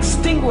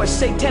 extinguish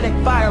satanic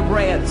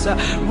firebrands,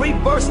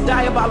 reverse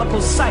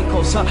diabolical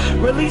cycles,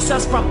 release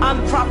us from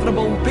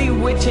unprofitable,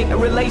 bewitching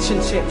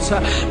relationships,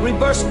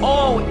 reverse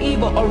all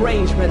evil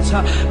arrangements.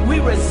 We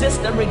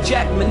resist and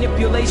reject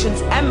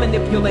manipulations and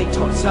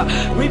manipulators.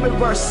 We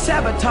reverse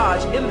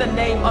sabotage in the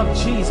name of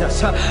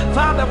Jesus.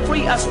 Father,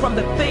 free us from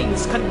the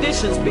things,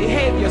 conditions,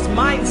 behaviors,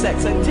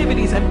 mindsets,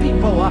 activities, and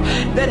people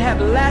that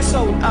have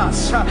lassoed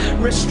us,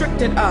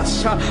 restricted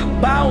us,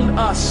 bound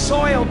us,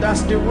 soiled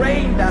us,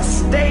 deranged us,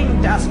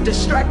 stained us,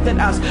 distracted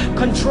us,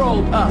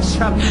 controlled us.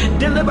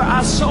 Deliver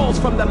our souls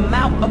from the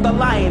mouth of the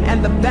lion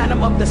and the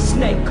venom of the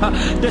snake.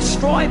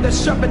 Destroy the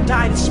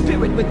serpentine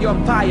spirit with your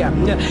fire,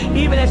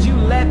 even as you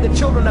led the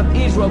children of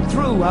Israel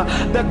through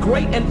the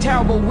great and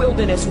terrible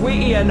wilderness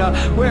wherein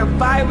where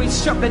fiery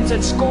serpents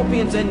and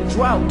scorpions and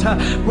drought,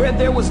 where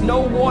there was no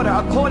water,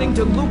 according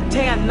to Luke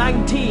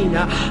 10:19.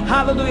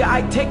 Hallelujah.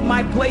 I take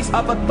my place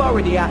of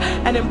authority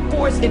and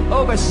enforce it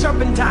over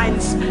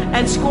serpentines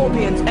and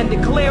scorpions, and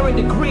declare and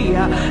decree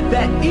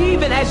that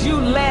even as you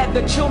led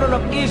the children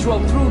of Israel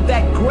through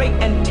that great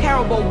and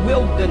terrible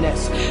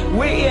wilderness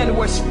wherein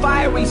was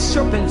fiery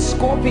serpents,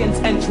 scorpions,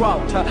 and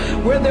drought,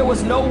 where there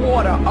was no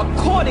water,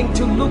 according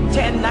to Luke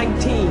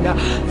 10:19.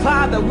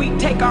 Father, we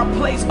take our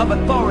place of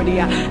authority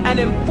and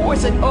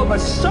enforce it over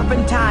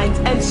serpentines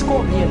and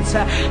scorpions,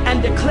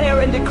 and declare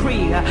and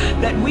decree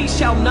that we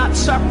shall not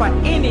suffer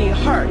any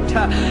hurt, hurt.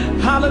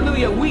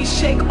 Hallelujah. We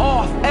shake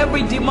off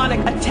every demonic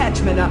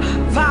attachment.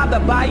 Father,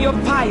 by your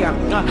fire,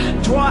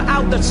 draw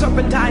out the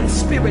serpentine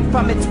spirit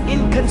from its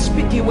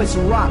inconspicuous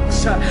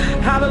rocks.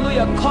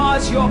 Hallelujah.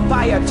 Cause your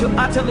fire to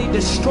utterly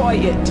destroy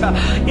it.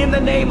 In the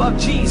name of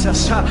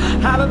Jesus.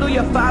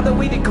 Hallelujah. Father,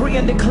 we decree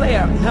and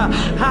declare,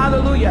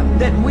 hallelujah,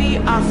 that we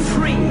are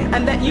free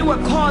and that you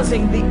are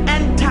causing the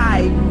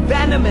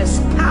anti-venomous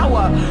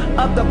power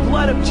of the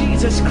blood of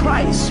Jesus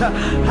Christ,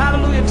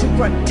 hallelujah, to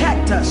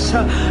protect us,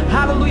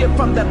 hallelujah,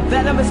 from the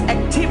venomous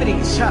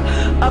activities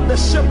of the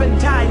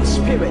serpentine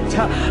spirit.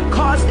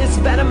 Cause its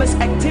venomous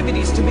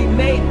activities to be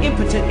made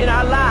impotent in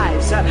our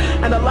lives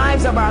and the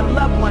lives of our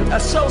loved ones,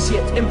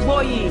 associates,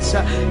 employees,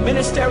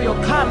 ministerial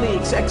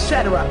colleagues,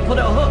 etc. Put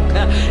a hook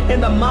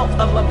in the mouth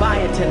of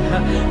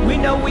Leviathan. We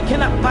know we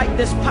cannot fight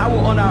this power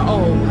on our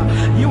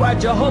own. You are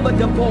Jehovah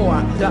Gabor,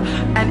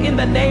 and in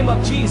the name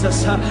of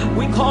Jesus,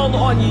 we call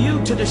on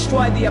you to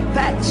destroy the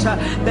effects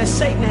that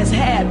Satan has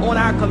had on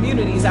our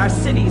communities, our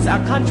cities,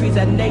 our countries,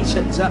 and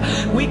nations.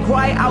 We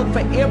cry out for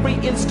every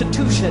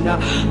institution.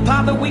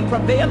 Father, we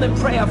prevail in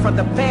prayer for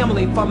the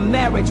family, for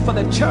marriage, for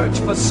the church,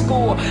 for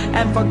school,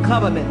 and for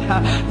government.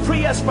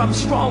 Free us from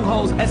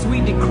strongholds as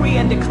we decree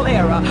and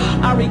declare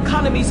our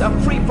economies are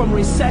free from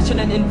recession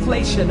and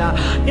inflation.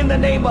 In the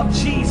name of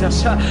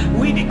Jesus,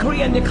 we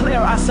decree and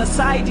declare our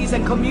societies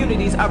and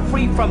communities are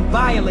free from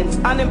violence,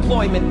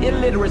 unemployment,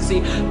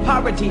 illiteracy,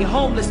 poverty,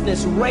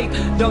 homelessness, rape,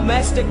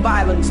 domestic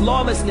violence,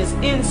 lawlessness,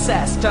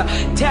 incest,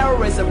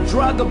 terrorism,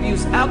 drug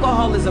abuse,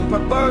 alcoholism,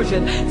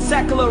 perversion,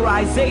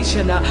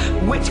 secularization,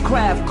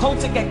 witchcraft,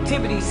 cultic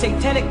activities,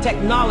 satanic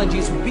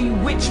technologies,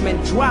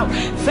 bewitchment, drought,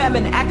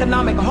 famine,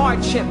 economic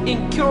hardship,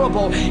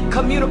 incurable,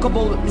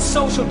 communicable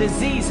social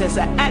diseases,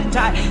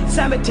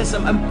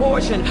 anti-Semitism,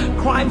 abortion,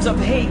 crimes of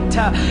hate,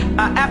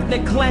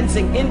 ethnic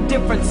cleansing,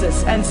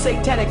 indifferences, and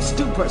satanic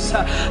stupors.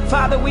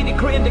 Father, we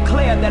decree and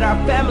declare that our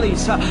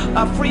families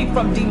are free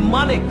from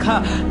demonic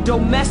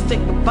domestic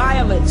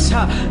violence,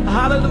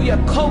 hallelujah,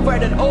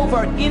 covert and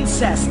overt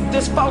incest,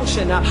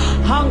 dysfunction,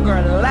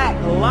 hunger, lack,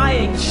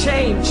 lying,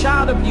 shame,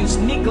 child abuse,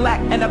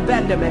 neglect, and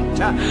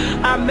abandonment.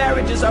 Our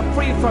marriages are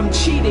free from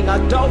cheating,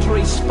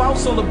 adultery,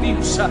 spousal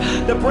abuse,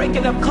 the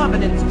breaking of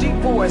covenants,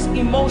 divorce,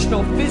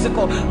 emotional,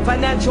 physical,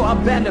 financial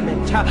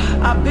abandonment.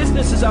 Our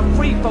businesses are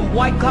free from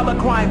white-collar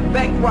crime,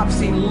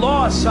 bankruptcy,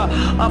 loss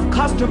of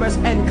customers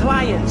and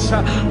clients.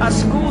 Our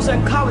schools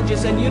and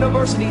colleges and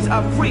universities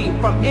are free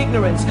from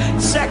ignorance,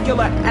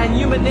 secular and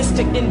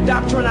humanistic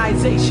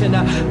indoctrination,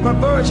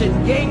 perversion,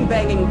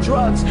 gangbanging,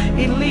 drugs,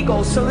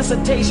 illegal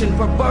solicitation,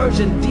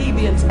 perversion,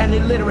 deviance, and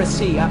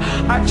illiteracy.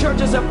 Our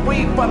churches are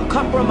free from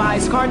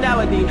compromise,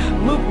 carnality,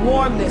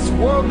 lukewarmness,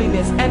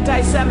 worldliness,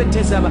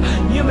 anti-Semitism,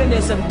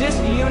 humanism,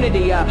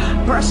 disunity,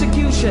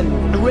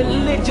 persecution,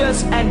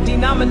 religious and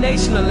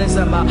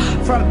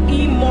denominationalism, from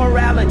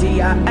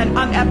immorality and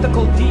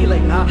unethical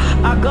dealing.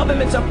 Our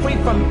governments are free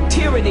from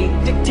tyranny,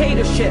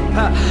 dictatorship,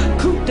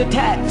 coup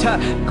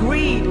d'etat,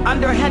 greed,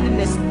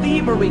 underhandedness,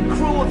 thievery,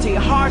 cruelty,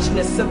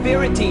 harshness,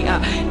 severity,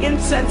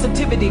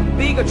 insensitivity,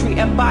 bigotry,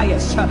 and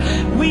bias.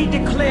 We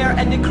declare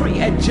and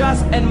decree a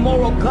just and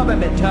moral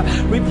government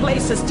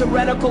replaces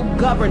tyrannical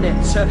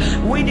governance.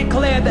 We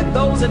declare that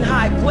those in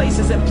high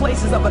places and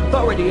places of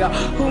authority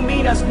who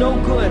mean us no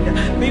good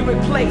be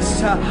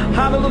replaced,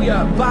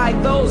 hallelujah, by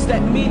those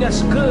that mean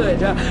us good.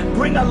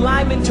 Bring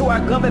alignment to our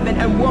government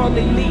and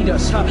worldly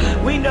leaders.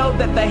 We know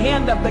that the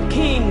hand of the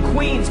king,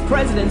 queens,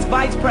 presidents,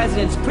 vice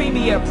presidents,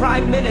 premier,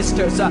 prime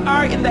ministers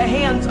are in the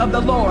hands of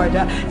the Lord.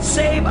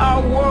 Save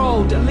our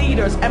world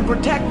leaders and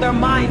protect their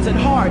minds and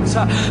hearts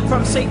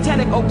from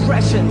satanic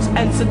oppressions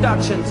and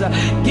seductions.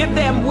 Give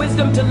them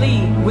wisdom to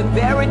lead with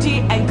verity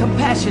and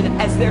compassion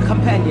as their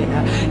companion.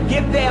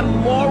 Give them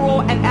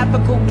moral and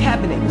ethical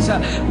cabinets.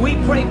 We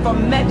pray for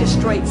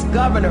magistrates,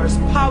 governors,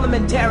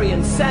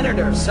 parliamentarians,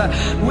 senators.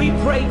 We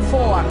pray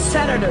for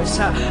senators,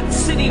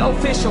 city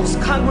officials,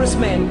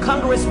 congressmen,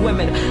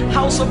 congresswomen,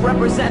 House of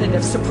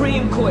Representatives,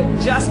 Supreme Court,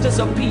 Justice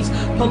of Peace,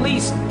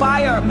 police,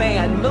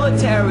 fireman,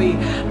 military,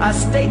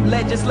 state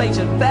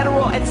legislation,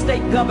 federal and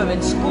state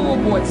government, school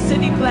boards,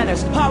 city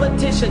planners,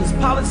 politicians,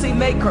 policy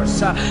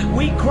makers.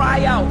 We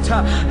cry out,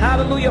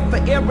 hallelujah, for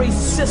every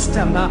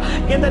system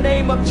in the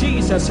name of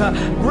Jesus.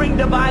 Bring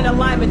divine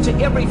alignment to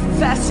every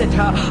facet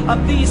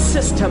of these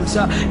systems,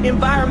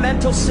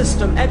 environmental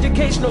system,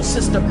 educational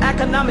system,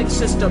 economic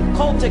system,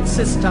 cultic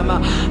system,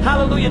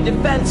 hallelujah,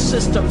 defense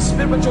system,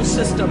 spiritual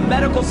system,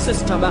 medical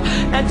system,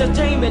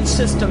 entertainment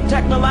system,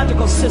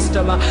 technological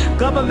system,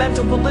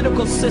 governmental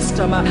political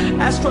system,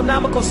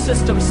 astronomical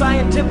system,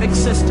 scientific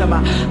system.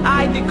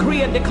 I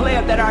decree and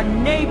declare that our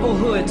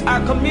neighborhoods,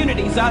 our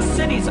communities, our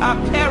cities, our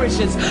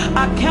parishes,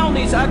 our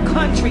counties, our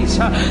countries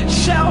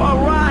shall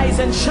arise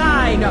and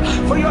shine,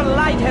 for your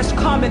light has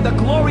come and the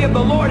glory of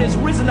the Lord is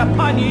risen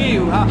upon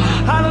you.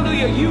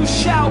 Hallelujah. You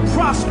shall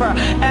prosper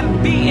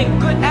and be in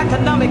good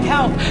economic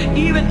health,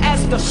 even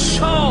as the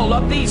soul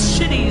of these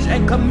cities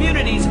and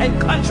communities and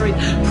countries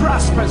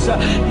prospers.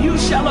 You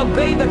shall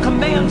obey the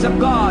commands of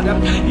God.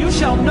 You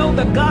shall know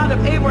the God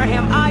of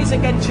Abraham,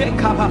 Isaac, and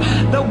Jacob.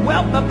 The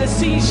wealth of the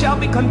seas shall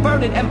be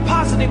converted and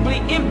positively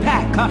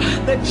impact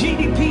the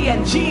GDP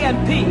and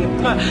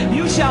GNP.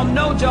 You shall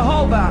know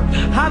Jehovah,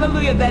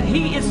 hallelujah, that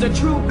he is the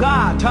true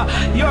God.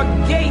 Your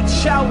gates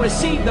shall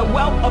receive the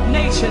wealth of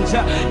nations.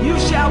 You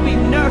shall be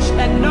nursed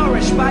and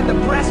nourished by the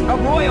breast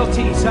of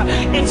royalties.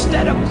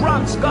 Instead of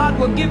bronze, God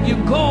will give you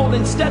gold.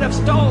 Instead of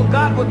stone,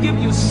 God will give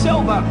you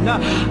silver.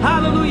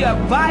 Hallelujah.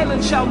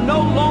 Violence shall no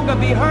longer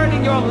be heard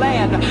in your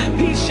land.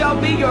 Peace shall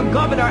be your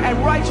governor and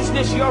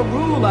righteousness your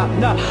ruler.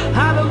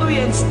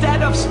 Hallelujah.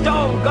 Instead of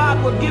stone,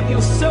 God will give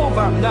you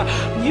silver.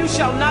 You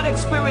shall not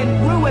experience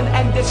ruin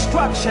and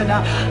destruction.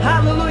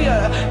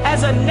 Hallelujah.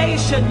 As a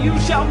nation, you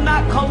shall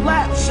not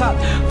collapse.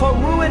 For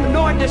ruin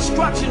nor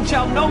destruction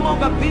shall no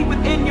longer be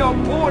within your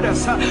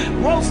borders.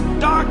 Gross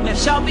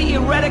darkness shall be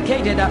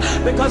eradicated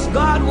because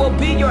God will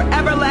be your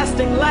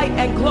everlasting light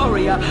and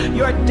glory.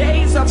 Your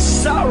days of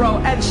sorrow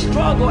and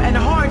struggle and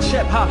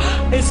hardship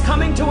is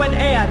coming to an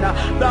end.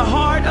 The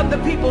heart of the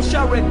people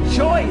shall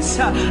rejoice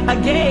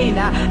again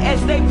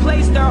as they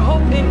place their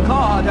hope in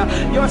God.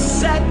 Your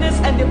sadness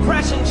and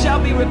depression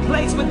shall be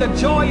replaced with the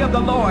joy of the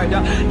Lord.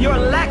 Your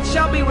lack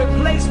shall be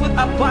replaced with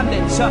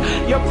abundance.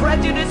 Your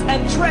prejudice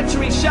and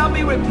treachery shall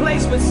be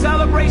replaced with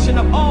celebration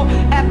of all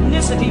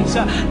ethnicities.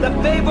 The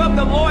favor of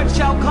the Lord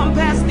shall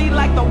compass thee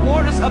like the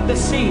waters of the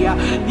sea.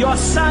 Your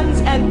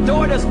sons and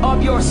daughters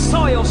of your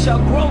soil shall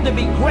grow to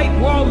be great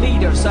world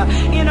leaders,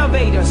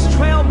 innovators,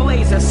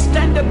 trailblazers,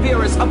 standard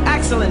bearers of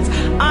excellence,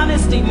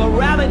 honesty,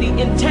 morality,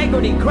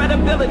 integrity,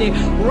 credibility,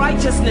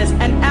 righteousness,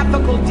 and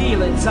ethical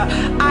dealings.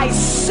 I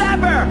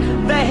sever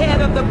the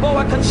head of the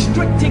boa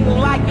constricting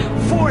like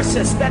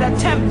forces that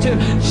attempt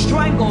to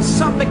strangle,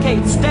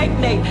 suffocate,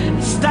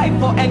 stagnate,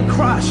 stifle, and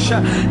crush.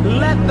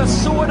 Let the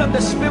sword of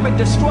the Spirit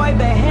destroy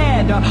the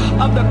head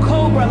of the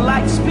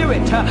cobra-like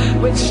spirit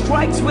which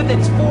strikes with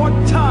its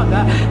forked tongue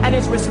and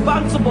is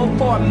responsible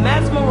for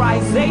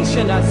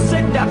mesmerization,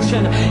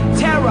 seduction,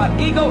 terror,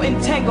 ego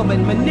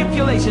entanglement,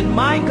 manipulation,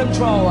 mind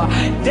control,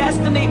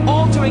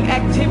 destiny-altering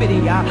activity,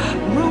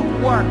 root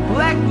work,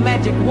 black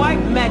magic,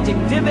 white magic,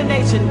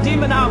 divination,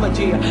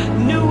 demonology,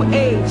 new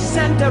age,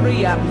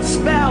 santeria,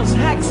 spells,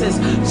 hexes,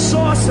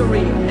 sorcery,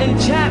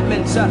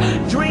 enchantments,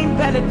 dream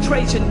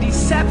penetration,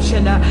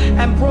 deception,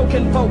 and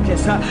broken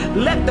focus.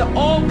 Let the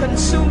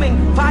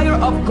all-consuming fire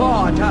of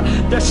God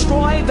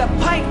destroy the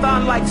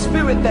python-like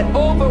spirit that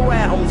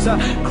overwhelms,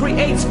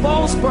 creates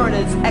false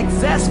burners,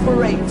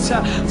 exasperates,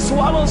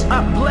 swallows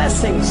up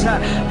blessings.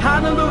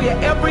 Hallelujah.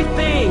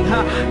 Everything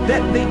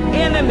that the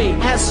enemy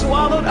has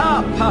swallowed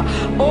up,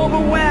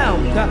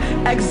 overwhelmed,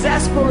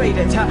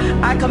 exasperated,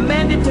 I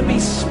command it to be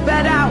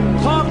sped out,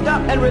 pumped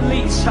up, and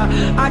released.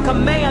 I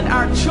command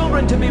our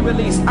children to be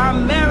released, our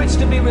marriage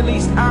to be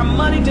released, our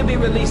money to be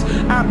released,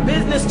 our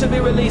business to be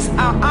released,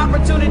 our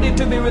opportunity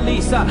to be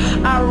released,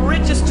 our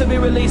riches to be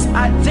released,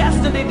 our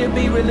destiny to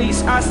be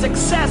released, our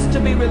success to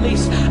be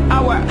released,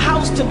 our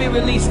house to be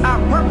released, our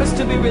purpose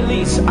to be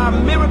released, our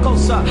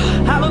miracles,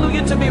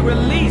 hallelujah, to be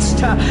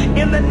released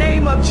in the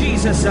name of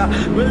Jesus.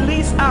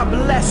 Release our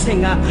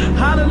blessing.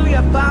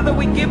 Hallelujah. Father,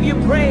 we give you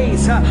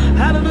praise.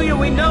 Hallelujah.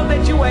 We know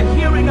that you are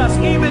hearing us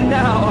even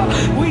now.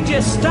 We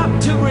just stop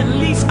to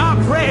release our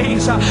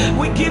praise.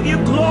 We give you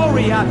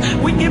glory.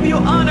 We give you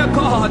honor,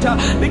 God,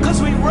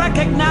 because we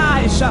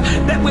recognize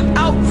that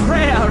without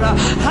prayer,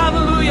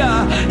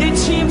 hallelujah, it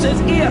seems as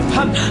if,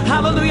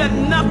 hallelujah,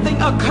 nothing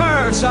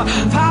occurs.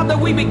 Father,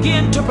 we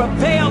begin to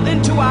prevail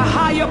into a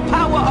higher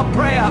power of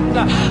prayer.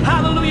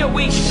 Hallelujah.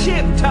 We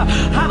shift,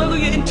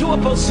 hallelujah, into a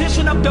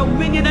position of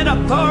dominion and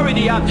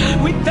authority.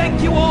 We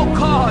thank you, oh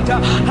God,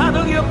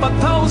 hallelujah, for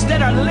those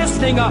that are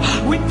listening.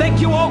 We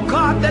thank you, oh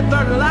God, that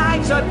their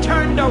lives are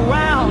turned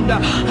around.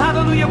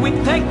 Hallelujah. We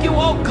thank you,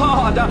 oh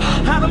God,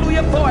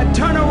 hallelujah, for a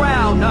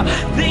turnaround.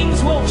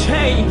 Things will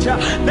change.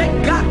 They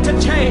got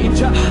to change.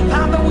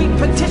 Father, we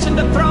petition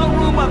the throne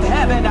room of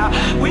heaven.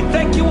 We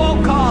thank you,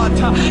 oh God,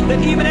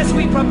 that even as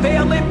we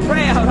prevail in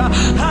prayer,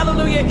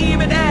 hallelujah,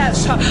 even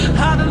as,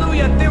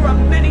 hallelujah, there are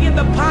many in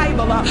the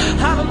Bible,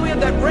 hallelujah,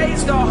 that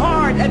raised their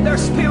heart and their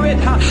spirit,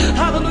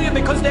 hallelujah,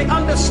 because they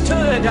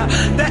understood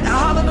that,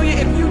 hallelujah,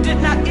 if you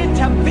did not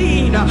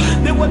intervene,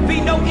 there would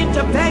be no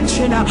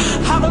intervention.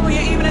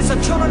 Hallelujah, even as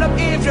the children of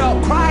Israel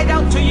cried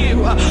out to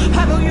you,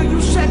 hallelujah,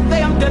 you sent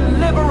them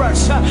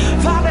deliverers.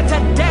 Father,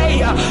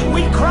 today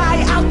we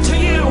cry out to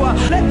you.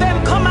 Let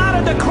them come out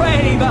of the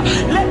grave.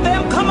 Let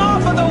them come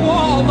off of the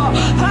wall.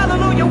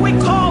 Hallelujah, we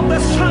call the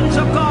sons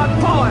of God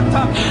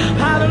forth.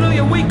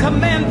 Hallelujah, we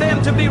command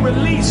them to be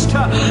released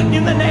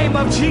in the name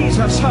of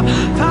Jesus.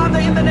 Father,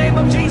 in the name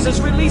of Jesus,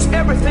 release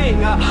everything,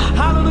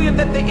 hallelujah,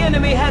 that the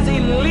enemy has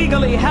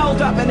illegally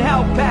held up and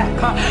held back.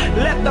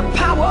 Let the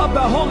power of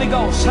the Holy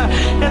Ghost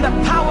and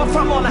the power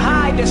from on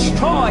high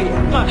destroy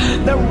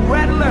the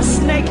rattler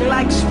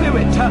snake-like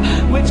spirit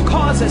which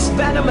causes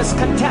venomous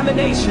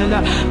contamination,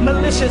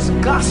 malicious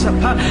gossip.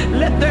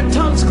 Let their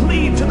tongues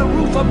cleave to the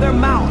roof of their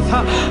mouth.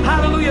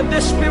 Hallelujah,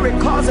 this spirit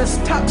causes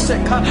toxic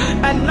toxic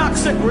and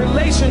noxic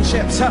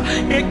relationships.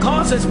 It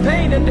causes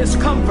pain and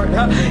discomfort.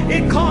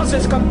 It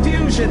causes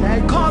confusion.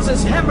 It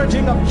causes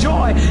hemorrhaging of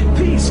joy,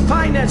 peace,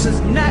 finances,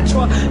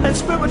 natural and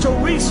spiritual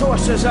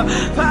resources.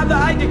 Father,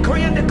 I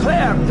decree and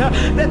declare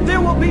that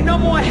there will be no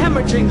more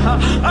hemorrhaging.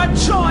 Our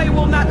joy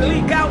will not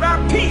leak out.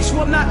 Our peace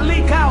will not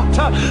leak out.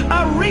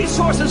 Our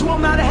resources will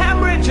not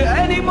hemorrhage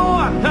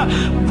anymore.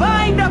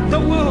 Bind up the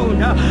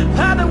wound.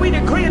 Father, we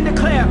decree and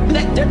declare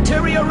that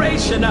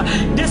deterioration,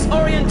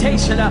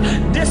 disorientation,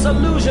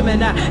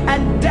 disillusionment,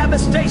 and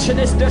devastation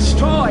is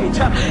destroyed.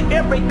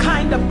 Every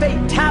kind of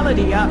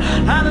fatality,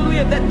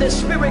 hallelujah, that the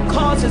spirit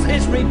causes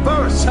is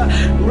reversed.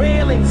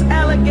 Railings,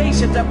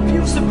 allegations,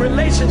 abusive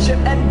relationship,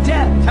 and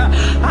death.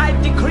 I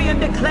decree and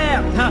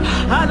declare,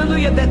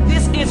 hallelujah, that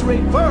this is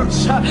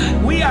reversed.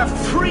 We are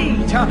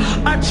freed.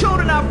 Our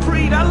children are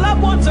freed. Our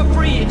loved ones are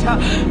freed.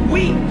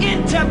 We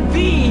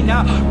intervene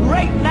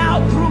right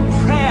now through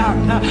prayer.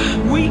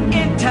 We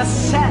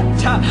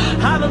intercept,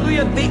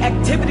 hallelujah, the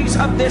activities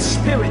of this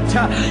spirit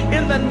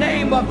in the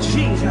name of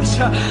Jesus.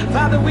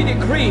 Father, we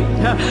decree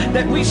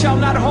that we shall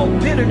not hold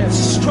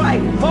bitterness,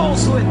 strife,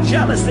 falsehood,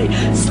 jealousy,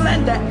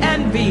 slander,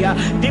 envy,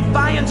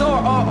 defiance,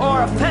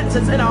 or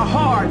offenses in our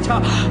heart,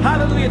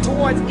 hallelujah,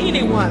 towards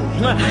anyone.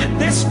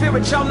 This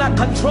spirit shall not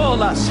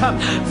control us.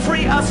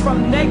 Free us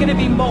from negative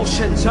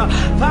emotions.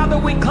 Father,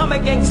 we come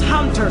against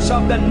hunters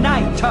of the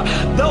night,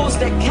 those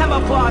that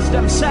camouflage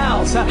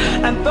themselves,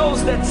 and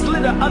those that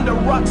slither under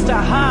rocks to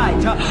hide,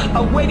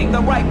 awaiting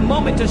the right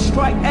moment to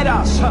strike at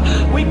us.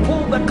 We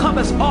pull the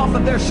covers off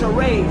of their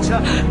charades.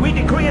 We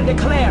decree and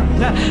declare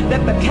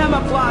that the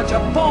camouflage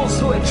of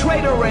falsehood,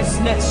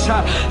 traitorousness,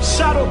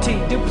 subtlety,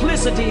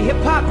 duplicity,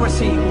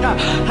 hypocrisy,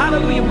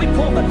 hallelujah, we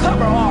pull the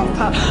cover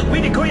off.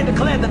 We decree and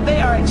declare that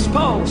they are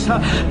exposed.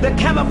 The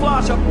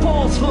camouflage of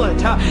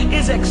falsehood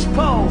is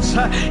exposed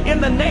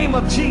in the name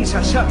of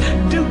Jesus.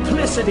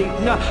 Duplicity,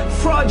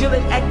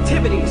 fraudulent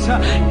activities,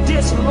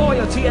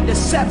 disloyalty and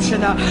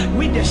deception,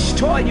 we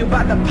destroy you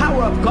by the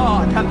power of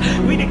God.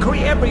 We decree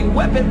every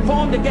weapon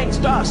formed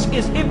against us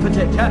is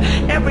impotent.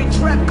 Every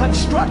trap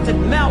constructed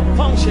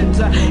malfunctions.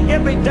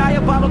 Every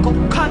diabolical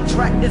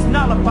contract is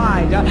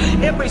nullified.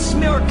 Every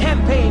smear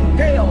campaign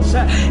fails.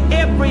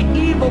 Every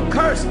evil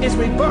curse is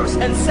reversed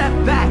and set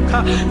back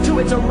to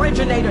its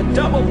originator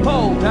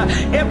double-fold.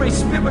 Every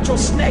spiritual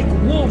snake,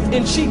 wolf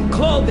in sheep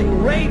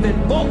clothing, raven,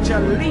 vulture,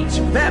 leech,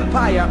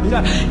 vampire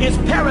is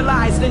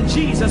paralyzed in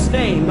Jesus'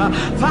 name.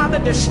 Father,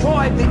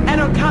 destroy the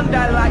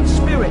anaconda-like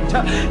spirit.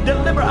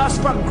 Deliver us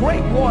from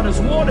great waters,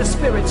 water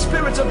spirits,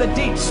 spirits of the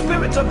deep,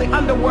 spirits of the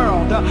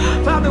underworld.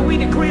 Father, we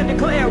decree and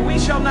declare we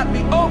shall not be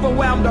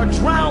overwhelmed or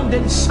drowned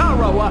in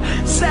sorrow,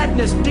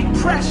 sadness,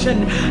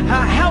 depression,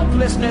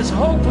 helplessness,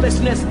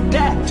 hopelessness,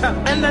 death.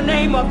 In the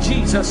name of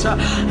Jesus.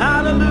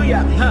 Hallelujah.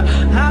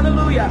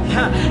 Hallelujah.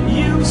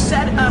 You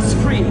set us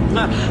free.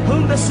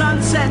 Whom the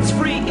Son sets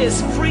free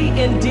is free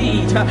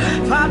indeed.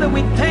 Father,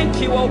 we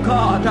thank you, oh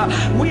God.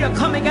 We are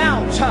coming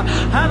out.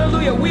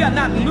 Hallelujah. We are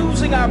not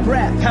losing our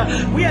breath.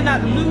 We are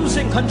not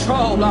losing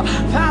control.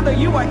 Father,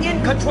 you are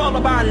in control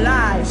of our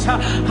lives.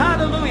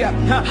 Hallelujah.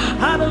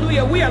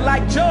 Hallelujah. We are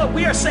like Job.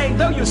 We are saying,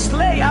 though you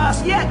slay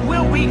us, yet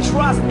will we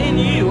trust in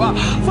you.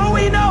 For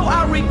we know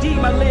our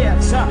Redeemer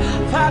lives.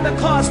 Father,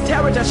 cause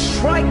terror to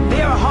strike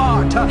their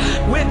heart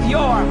with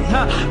your,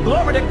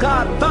 glory to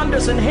God,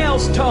 thunders and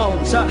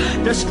hailstones.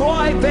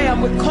 Destroy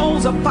them with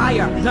coals of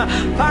fire,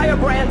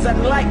 firebrands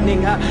and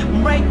lightning.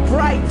 Make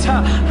bright,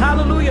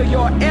 hallelujah,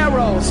 your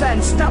arrows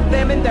and stop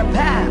them in their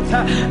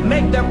path.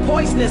 Make their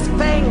poisonous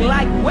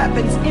fang-like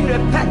weapons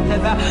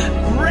ineffective.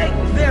 Break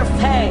their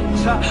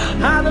fangs.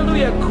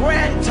 Hallelujah.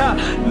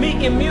 Grant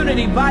me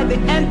immunity by the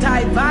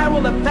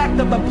antiviral effect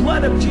of the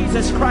blood of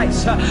Jesus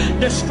Christ.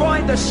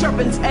 Destroy the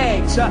serpent's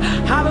eggs.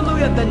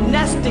 Hallelujah. The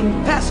nesting,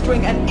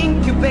 festering, and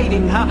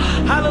incubating.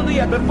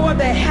 Hallelujah. Before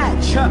they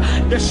hatch.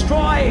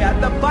 Destroy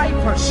the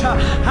vipers.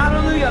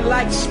 Hallelujah.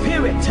 Like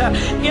spirit.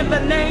 In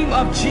the name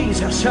of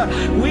Jesus.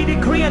 We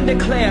decree and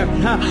declare.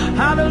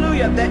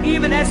 Hallelujah. That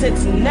even as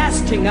it's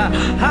nesting.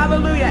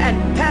 Hallelujah.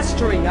 And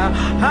pestering.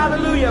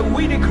 Hallelujah.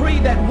 We decree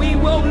that we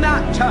will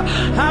not,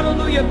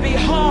 hallelujah, be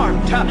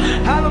harmed,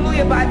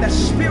 hallelujah, by the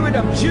spirit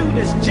of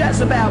Judas,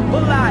 Jezebel,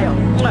 Belial,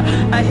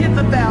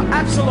 Ahithophel,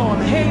 Absalom,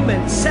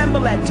 Haman,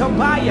 Sanballat,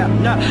 Tobiah,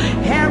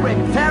 Herod,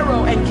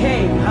 Pharaoh, and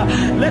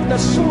Cain. Let the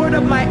sword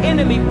of my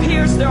enemy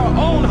pierce their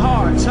own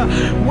hearts.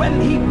 When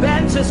he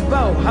bends his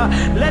bow,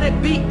 let it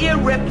be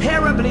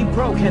irreparably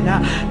broken.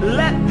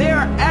 Let their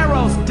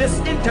arrows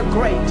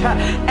disintegrate,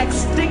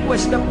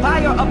 extinguish the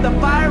fire of the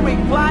fiery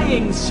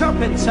flying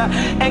serpents,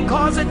 and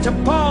cause it to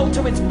fall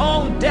to its own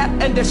death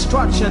and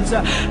destructions.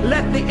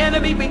 Let the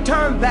enemy be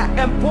turned back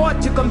and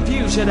brought to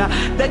confusion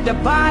that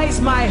devise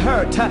my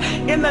hurt.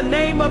 In the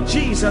name of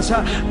Jesus,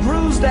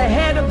 bruise the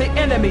head of the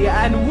enemy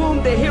and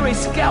wound the hairy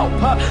scalp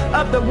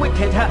of of the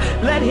wicked.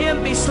 Let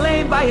him be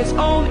slain by his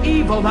own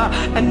evil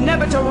and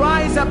never to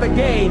rise up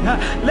again.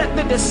 Let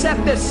the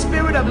deceptive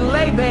spirit of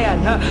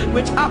Laban,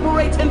 which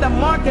operates in the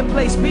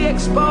marketplace, be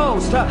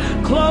exposed.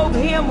 Clothe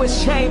him with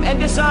shame and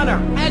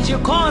dishonor as you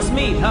cause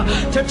me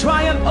to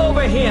triumph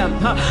over him.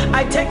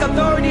 I take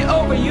authority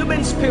over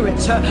human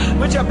spirits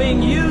which are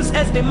being used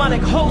as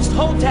demonic hosts,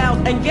 hotels,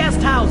 and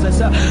guest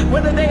houses,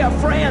 whether they are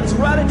friends,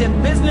 relatives,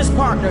 business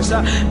partners,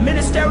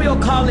 ministerial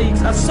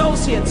colleagues,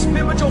 associates,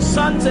 spiritual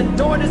sons and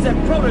daughters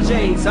and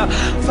proteges.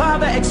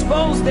 Father,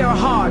 expose their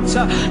hearts,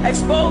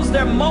 expose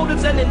their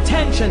motives and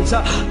intentions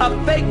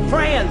of fake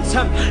friends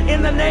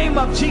in the name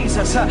of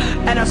Jesus,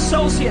 and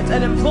associates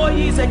and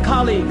employees and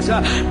colleagues.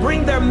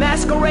 Bring their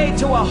masquerade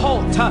to a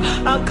halt,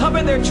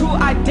 uncover their true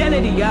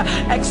identity,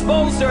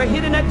 expose their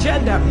hidden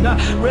agenda,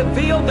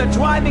 reveal the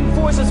driving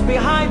forces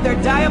behind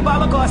their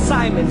diabolical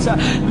assignments.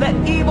 Let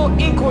evil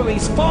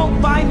inquiries,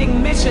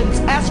 fault-finding missions,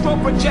 astral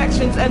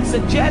projections, and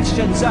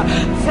suggestions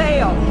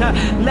fail.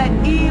 Let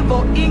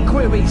evil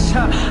inquiries,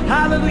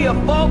 hallelujah,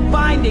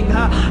 fault-finding,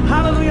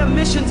 hallelujah,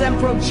 missions and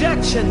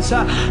projections,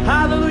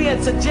 hallelujah,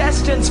 and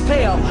suggestions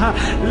fail.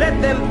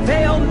 Let them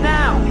fail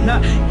now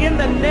in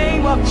the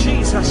name of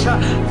Jesus.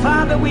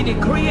 Father, we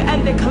decree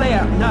and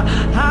declare,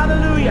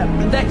 hallelujah,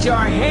 that your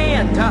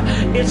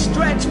hand is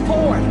stretched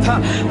forth,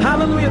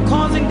 hallelujah,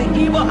 causing the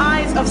evil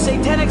eyes of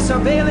satanic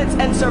surveillance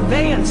and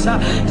surveillance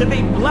to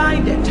be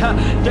blinded.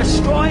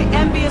 Destroy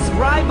envious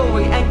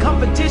rivalry and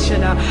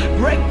competition.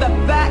 Break the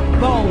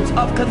backbones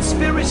of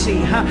conspiracy,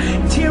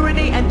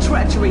 tyranny, and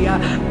treachery.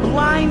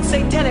 Blind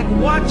satanic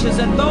watchers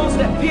and those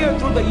that peer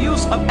through the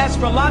use of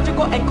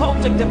astrological and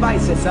cultic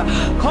devices.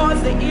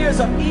 Cause the ears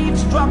of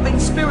eavesdropping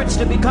spirits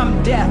to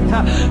become deaf.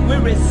 We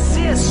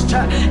resist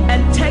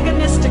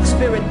antagonistic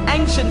spirits,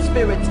 ancient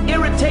spirits,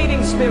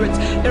 irritating spirits,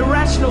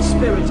 irrational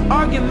spirits,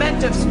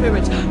 argumentative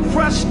spirits,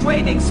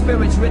 frustrating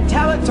spirits,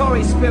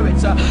 retaliatory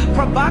spirits,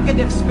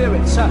 provocative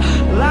spirits,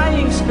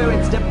 lying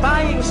spirits,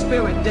 defying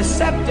spirit,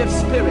 deceptive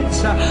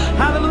spirits,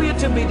 hallelujah,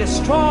 to be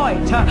destroyed.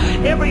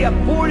 Every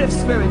abortive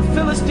spirit,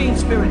 Philistine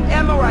spirit,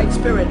 Amorite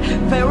spirit,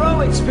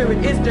 Pharaohic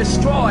spirit is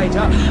destroyed.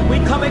 We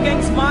come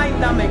against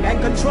mind-numbing and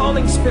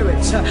controlling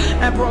spirits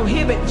and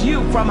prohibit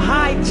you from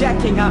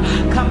hijacking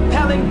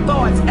compelling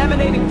thoughts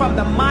emanating from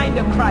the mind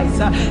of Christ,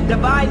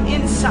 divine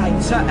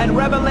insights and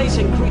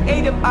revelation,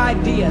 creative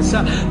ideas,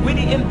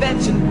 witty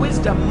invention,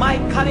 wisdom,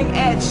 might,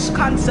 cutting-edge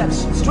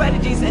concepts,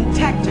 strategies, and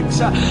tactics.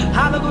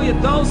 Hallelujah,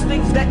 those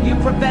things that you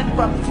prevent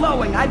from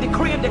flowing, I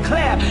decree and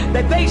declare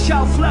that they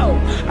shall flow.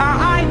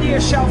 Our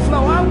ideas shall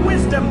flow. Our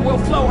wisdom will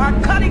flow. Our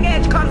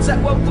cutting-edge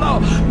concept will flow.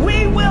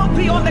 We will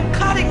be on the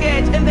cutting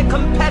edge and the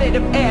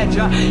competitive edge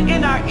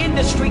in our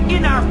industry,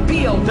 in our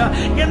field.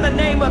 In the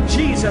name of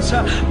Jesus,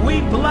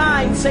 we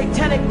blind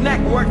satanic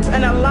networks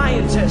and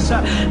alliances.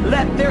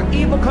 Let their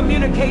evil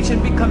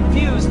communication be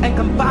confused and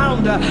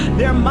confound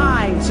their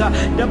minds.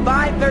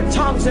 Divide their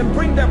tongues and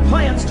bring their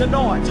plans to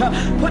naught.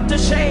 Put to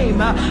shame,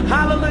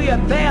 hallelujah,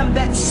 them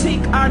that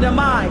seek our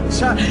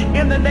demise.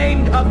 In the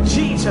name of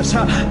Jesus,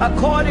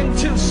 according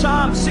to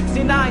Psalm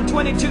 69,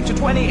 22 to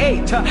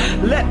 28,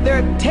 let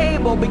their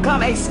table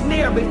become a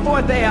snare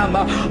before them.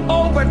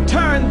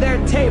 Overturn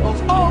their tables,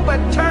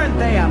 overturn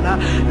them.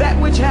 That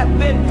which have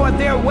been for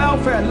their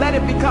welfare, let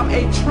it become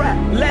a trap.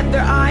 Let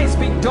their eyes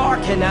be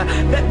darkened,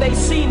 that they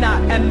see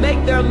not, and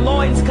make their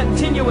loins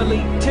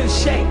continually to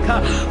shake.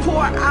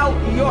 Pour out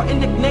your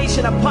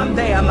indignation upon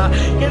them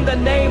in the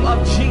name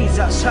of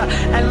Jesus,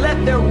 and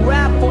let their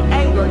wrathful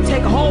anger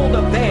take hold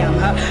of them.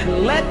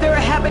 Let their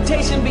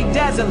habitation be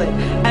desolate,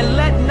 and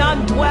let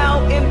none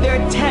dwell in their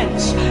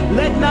tents.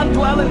 Let none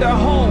dwell in their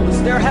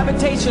homes, their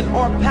habitation,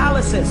 or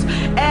palaces.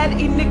 Add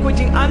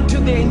iniquity unto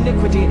their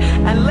iniquity,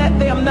 and let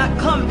them not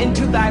come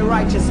into thy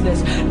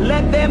righteousness.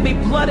 Let them be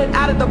blotted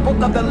out of the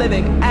book of the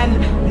living,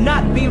 and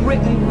not be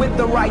written with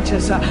the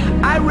righteous.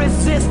 I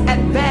resist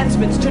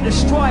advancements to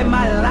destroy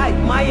my life,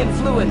 my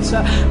influence,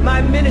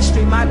 my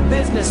ministry, my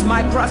business,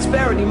 my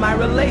prosperity, my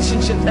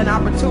relationships, and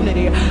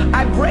opportunity.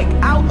 I break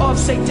out of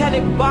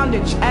satanic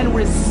bondage and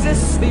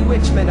resist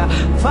bewitchment.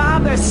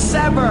 Father,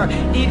 sever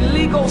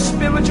illegal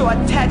spiritual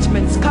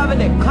attachments,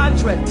 covenant,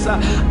 contracts,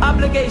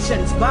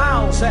 obligations,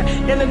 vows.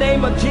 In the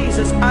name of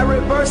Jesus, I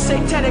reverse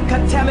satanic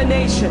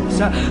contaminations.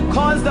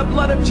 Cause the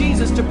blood of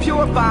Jesus to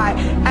purify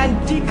and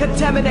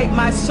decontaminate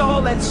my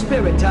soul and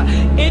spirit.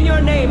 In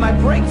your name, I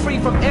break free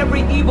from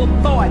every evil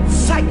thought,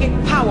 psychic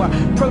power,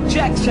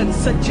 projections,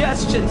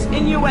 suggestions,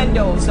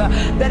 innuendos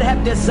that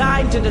have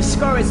designed to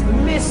discourage,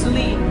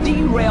 mislead,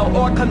 derail,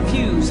 or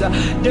confuse.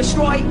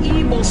 Destroy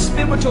evil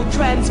spiritual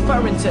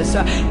transferences.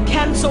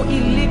 Cancel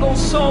illegal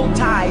soul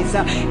ties,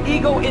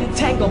 ego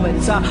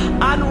entanglements.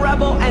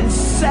 Unravel and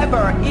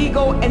sever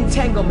ego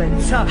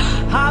entanglements.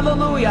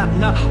 Hallelujah.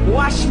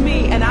 Wash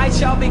me and I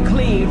shall be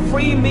clean.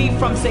 Free me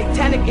from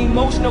satanic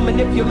emotional emotional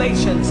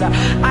manipulations.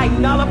 I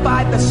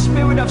nullify the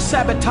spirit of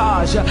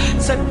sabotage,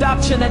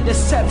 seduction, and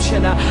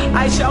deception.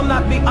 I shall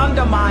not be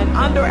undermined,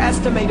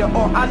 underestimated,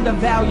 or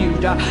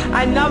undervalued.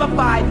 I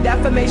nullify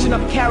defamation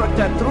of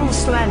character through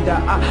slander.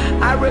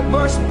 I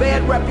reverse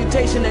bad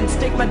reputation and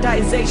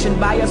stigmatization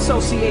by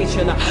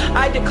association.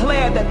 I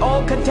declare that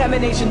all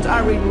contaminations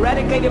are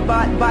eradicated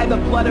by the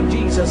blood of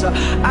Jesus.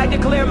 I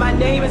declare my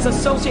name is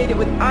associated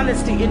with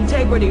honesty,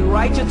 integrity,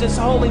 righteousness,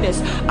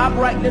 holiness,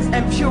 uprightness,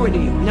 and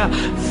purity.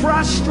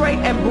 Frustrate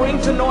and bring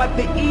to naught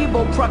the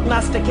evil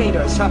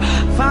prognosticators.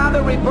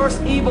 Father,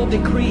 reverse evil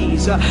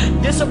decrees.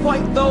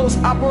 Disappoint those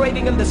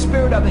operating in the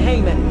spirit of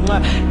Haman.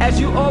 As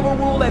you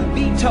overrule and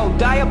veto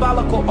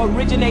diabolical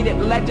originated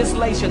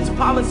legislations,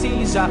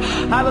 policies,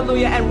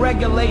 hallelujah, and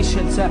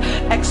regulations.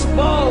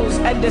 Expose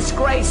and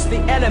disgrace the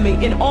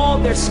enemy in all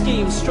their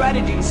schemes,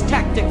 strategies,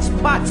 tactics,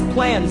 plots,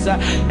 plans,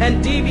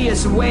 and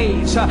devious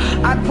ways.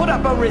 I put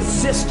up a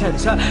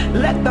resistance.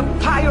 Let the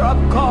fire of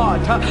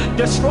God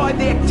destroy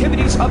the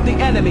activities of the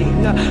enemy.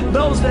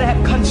 Those that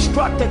have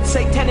constructed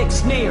satanic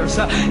snares,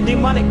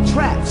 demonic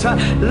traps,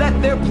 let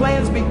their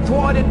plans be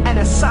thwarted and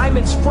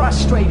assignments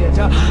frustrated.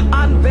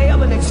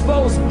 Unveil and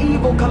expose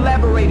evil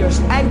collaborators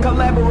and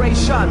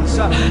collaborations.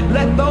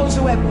 Let those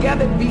who have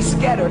gathered be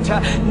scattered,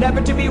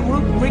 never to be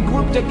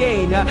regrouped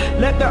again.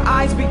 Let their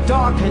eyes be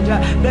darkened,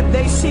 that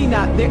they see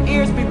not, their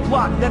ears be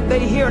blocked, that they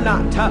hear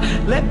not.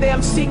 Let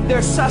them seek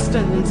their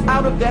sustenance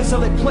out of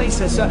desolate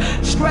places.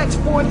 Stretch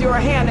forth your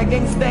hand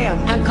against them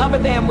and cover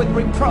them with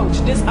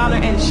reproach, dishonor,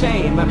 and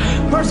shame.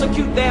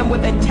 Persecute them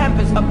with a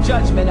tempest of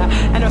judgment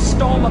and a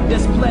storm of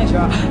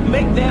displeasure.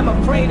 Make them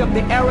afraid of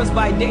the arrows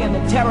by day and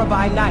the terror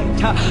by night.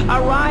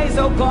 Arise,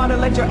 O God,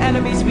 and let your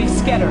enemies be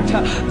scattered.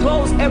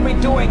 Close every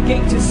door and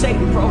gate to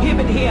Satan.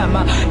 Prohibit him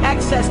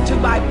access to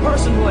my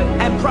personhood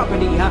and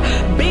property.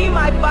 Be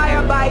my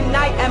fire by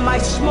night and my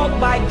smoke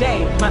by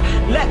day.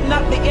 Let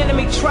not the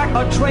enemy track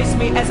or trace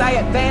me as I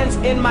advance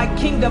in my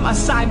kingdom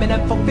assignment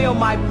and fulfill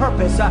my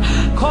purpose.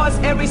 Cause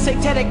every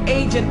satanic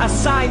agent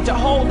assigned to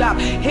hold up,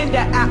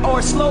 hinder,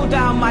 or slow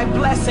down my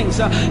blessings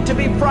to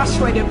be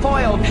frustrated,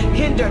 foiled,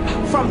 hindered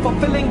from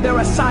fulfilling their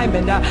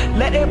assignment.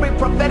 Let every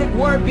prophetic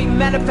word be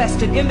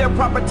manifested in their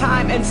proper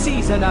time and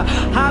season.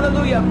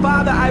 Hallelujah.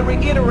 Father, I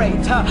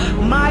reiterate,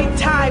 my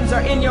times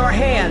are in your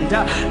hand.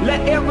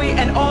 Let every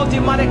and all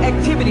demonic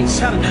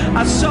activities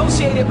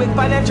associated with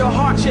financial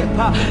hardship,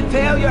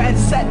 failure, and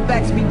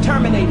setbacks be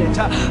terminated.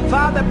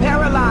 Father,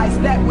 paralyze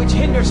that which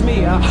hinders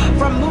me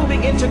from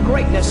moving into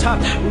greatness.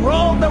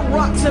 Roll the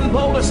rocks and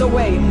boulders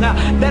away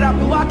that are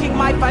blocking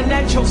my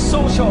financial,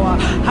 social,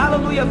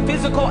 hallelujah,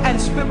 physical, and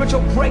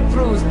spiritual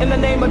breakthroughs in the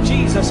name of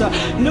Jesus.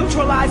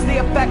 Neutralize the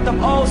effect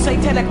of all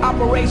satanic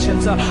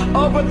operations.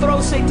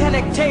 Overthrow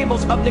satanic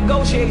tables of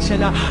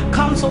negotiation,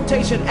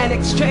 consultation, and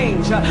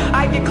exchange.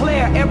 I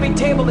declare every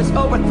table is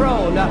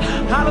overthrown.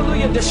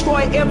 Hallelujah.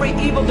 Destroy every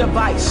evil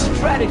device,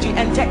 strategy,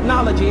 and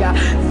technology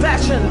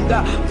fashioned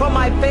for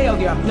my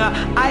failure.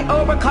 I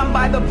overcome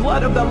by the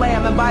blood of the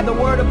Lamb and by the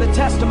word of the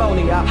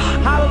testimony.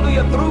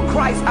 Hallelujah. Through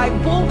Christ, I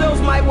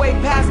bulldoze my way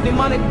past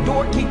demonic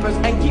doorkeepers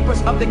and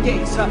keepers of the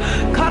gates.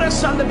 Cut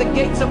asunder the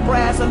gates of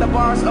brass and the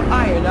bars of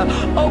iron.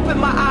 Open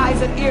my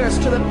eyes and ears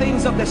to the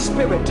things of the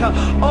Spirit.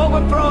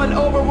 Overthrow and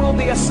overrule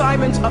the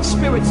assignments of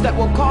spirits that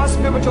will cause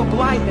spiritual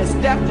blindness,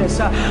 deafness,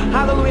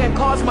 hallelujah, and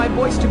cause my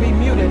voice to be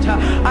muted.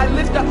 I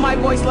lift up my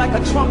voice like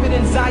a trumpet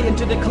in Zion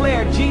to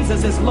declare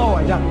Jesus is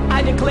Lord.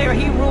 I declare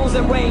he rules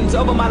and reigns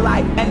over my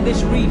life and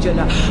this region.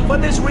 For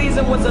this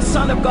reason was the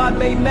Son of God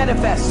made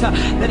manifest,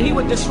 that he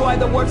would destroy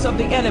the works of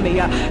the enemy.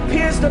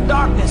 Pierce the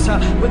darkness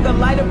with the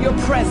light of your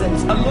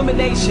presence,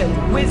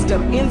 illumination,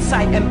 wisdom,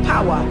 insight, and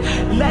power.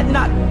 Let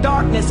not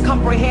darkness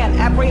comprehend,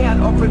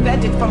 apprehend, or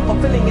prevent it from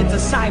fulfilling its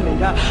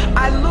assignment.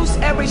 I loose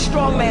every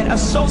strong man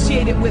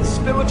associated with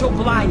spiritual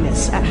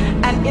blindness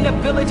and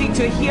inability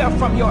to hear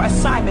from your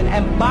assignment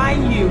and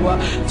bind you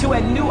to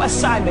a new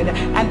assignment,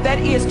 and that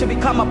is to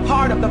become a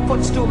part of the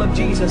footstool of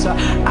Jesus.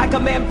 I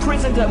command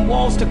prisons and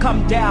walls to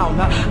come down.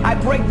 I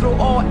break through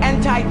all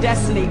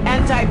anti-destiny,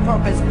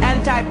 anti-purpose,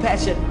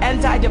 anti-passion,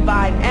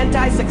 anti-divine,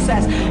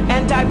 anti-success,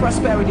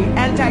 anti-prosperity,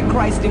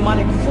 anti-Christ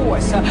demonic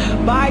force.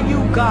 By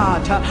you,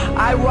 God,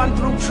 I run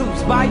through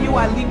troops. By you,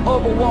 I leap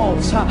over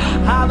walls.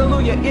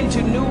 Hallelujah.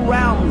 Into new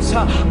realms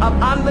of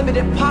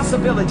unlimited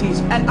possibilities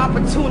and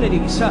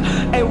opportunities.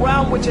 A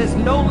realm which has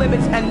no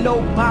limits and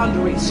no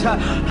boundaries.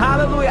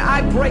 Hallelujah.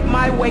 I break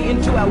my way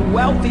into a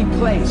wealthy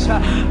place.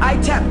 I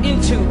tap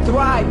into,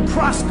 thrive,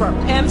 prosper,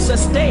 and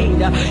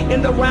sustain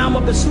in the realm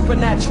of the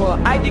supernatural.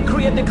 I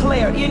decree and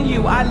declare, in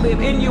you I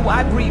live, in you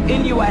I breathe,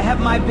 in you I have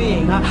my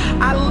being.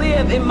 I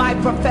live in my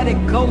prophetic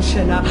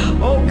Goshen.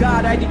 Oh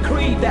God, I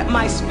decree that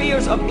my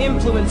spheres of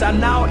influence are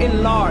now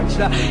enlarged.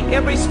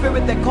 Every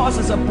spirit that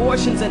causes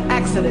abortions and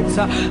accidents,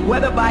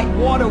 whether by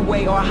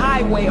waterway or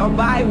highway or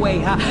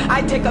byway,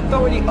 I take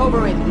authority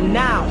over it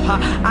now.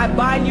 I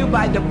bind you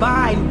by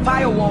divine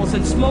firewalls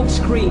and smoke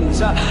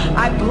screens.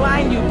 I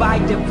blind you by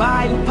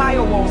divine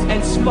firewalls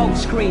and smoke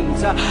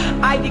screens.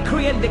 I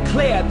decree and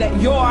declare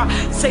that your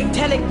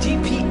satanic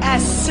GPS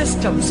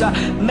systems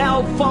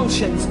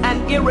malfunctions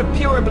and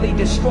irreparably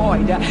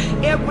destroyed.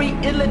 Every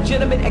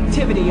illegitimate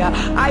activity,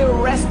 I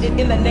arrest it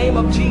in the name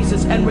of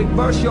Jesus and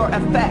reverse your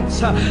effects.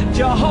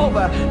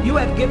 Jehovah, you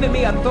have given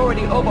me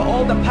authority over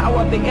all the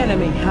power of the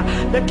enemy.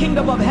 The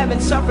kingdom of heaven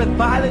suffereth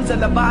violence,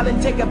 and the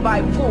violent take it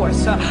by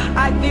force.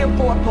 I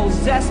therefore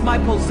possess my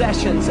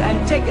possessions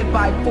and take it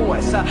by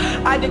force.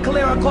 I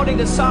declare according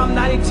to Psalm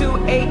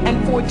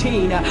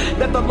 92:8-14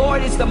 that the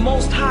Lord is the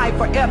most high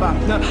forever.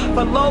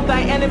 For lo,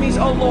 thy enemies,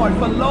 O Lord,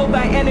 for lo,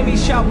 thy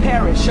enemies shall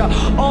perish.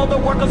 All the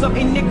workers of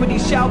iniquity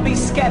shall be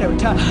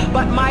scattered.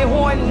 But my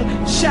horn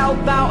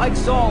shalt thou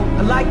exalt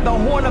like the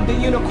horn of the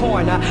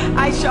unicorn.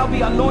 I shall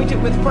be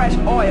anointed with fresh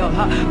oil.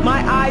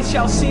 My eyes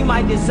shall see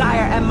my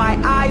desire, and my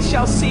eyes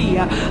shall see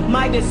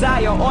my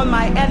desire on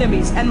my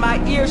enemies, and my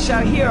ears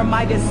shall hear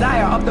my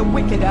desire of the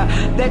wicked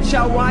that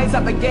shall rise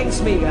up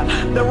against me.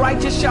 The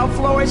righteous shall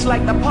flourish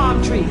like the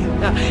palm tree.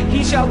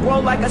 He shall grow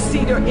like a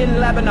cedar in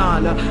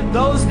Lebanon.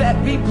 Those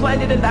that be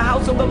planted in the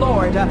house of the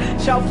Lord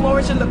shall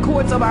flourish in the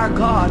courts of our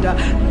God.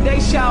 They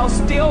shall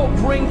still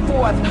bring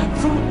forth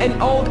fruit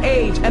in old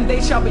age, and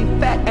they shall be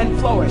fat and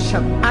flourish.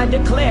 I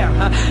declare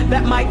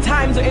that my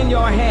times are in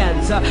your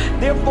hands.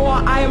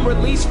 Therefore, I am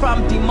released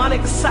from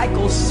demonic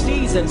cycles,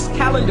 seasons,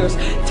 calendars,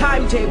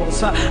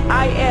 timetables.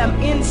 I am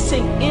in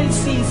sync, in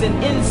season,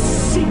 in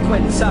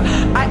sequence.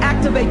 I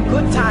activate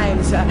good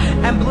times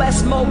and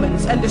blessed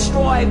moments and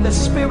destroy the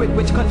spirit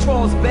which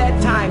controls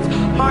bad times,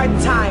 hard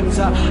times,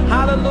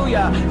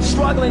 hallelujah,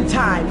 struggling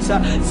times.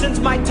 Since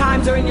my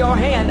times are in your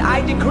hand,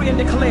 I decree and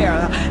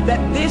declare that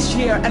this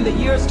year and the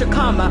years to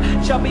come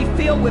shall be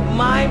filled with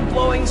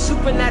mind-blowing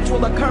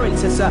supernatural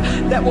occurrences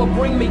that will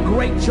bring me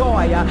great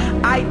joy.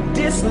 I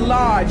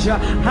dislodge,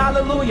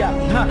 hallelujah,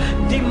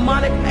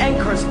 demonic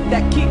anchors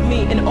that keep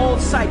me in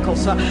old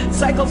cycles,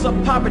 cycles of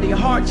poverty,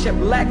 hardship,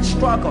 lack,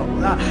 struggle,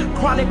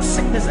 chronic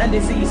sickness and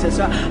diseases.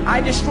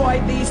 I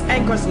destroy these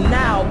anchors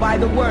now by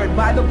the word,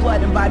 by the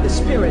blood, and by the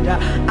spirit.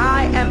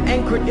 I am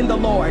anchored in the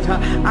Lord.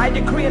 I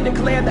decree and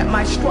declare that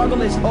my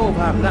struggle is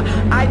over.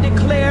 I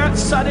declare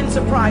sudden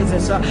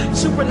surprises,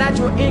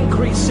 supernatural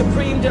increase,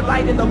 supreme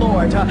delight in the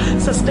Lord,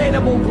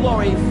 sustainable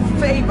glory,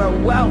 favor,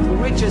 wealth,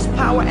 riches,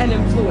 power, and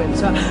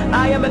influence.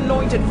 I am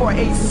anointed for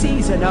a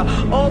season.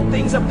 All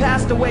things are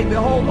passed away.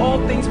 Behold, all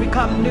things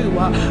become new.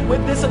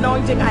 With this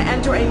anointing, I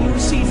enter a new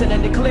season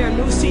and declare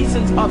new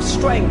seasons of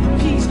strength,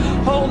 peace,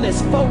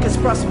 wholeness, focus,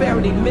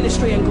 prosperity,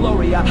 ministry, and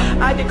glory.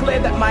 I declare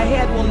that my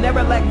head will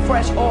never lack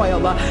fresh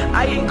oil.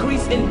 I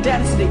increase in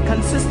density,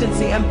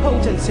 consistency, and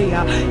potency.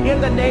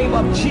 In the name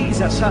of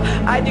Jesus,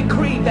 I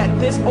decree that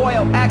this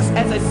oil acts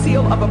as a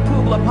seal of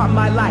approval upon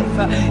my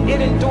life.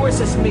 It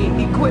endorses me,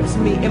 equips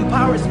me,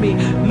 empowers me,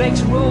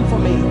 makes room for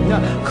me.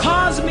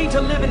 Cause me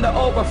to live in the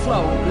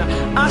overflow.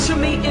 Usher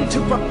me into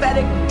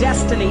prophetic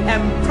destiny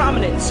and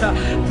prominence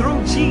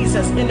through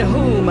Jesus, in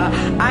whom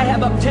I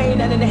have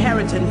obtained an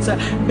inheritance,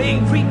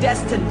 being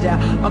predestined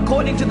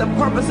according to the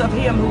purpose of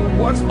him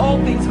who works all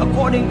things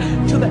according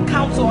to the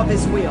counsel of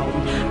his will.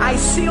 I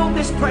seal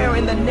this prayer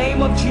in the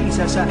name of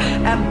Jesus,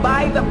 and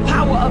by the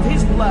power of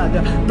his blood,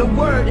 the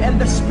word and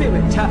the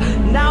spirit.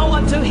 Now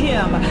unto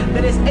him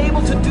that is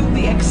able to do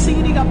the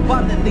exceeding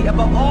abundantly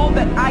above all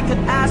that I could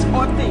ask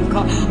or think,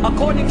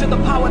 according to the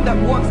power that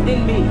works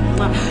in me.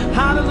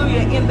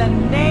 Hallelujah. In the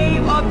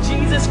name of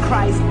Jesus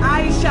Christ,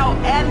 I shall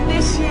end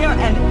this year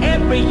and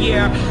every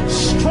year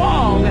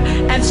strong,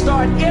 and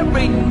start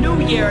every new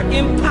year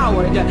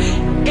empowered.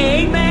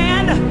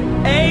 Amen.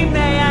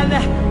 Amen.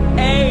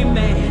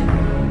 Amen.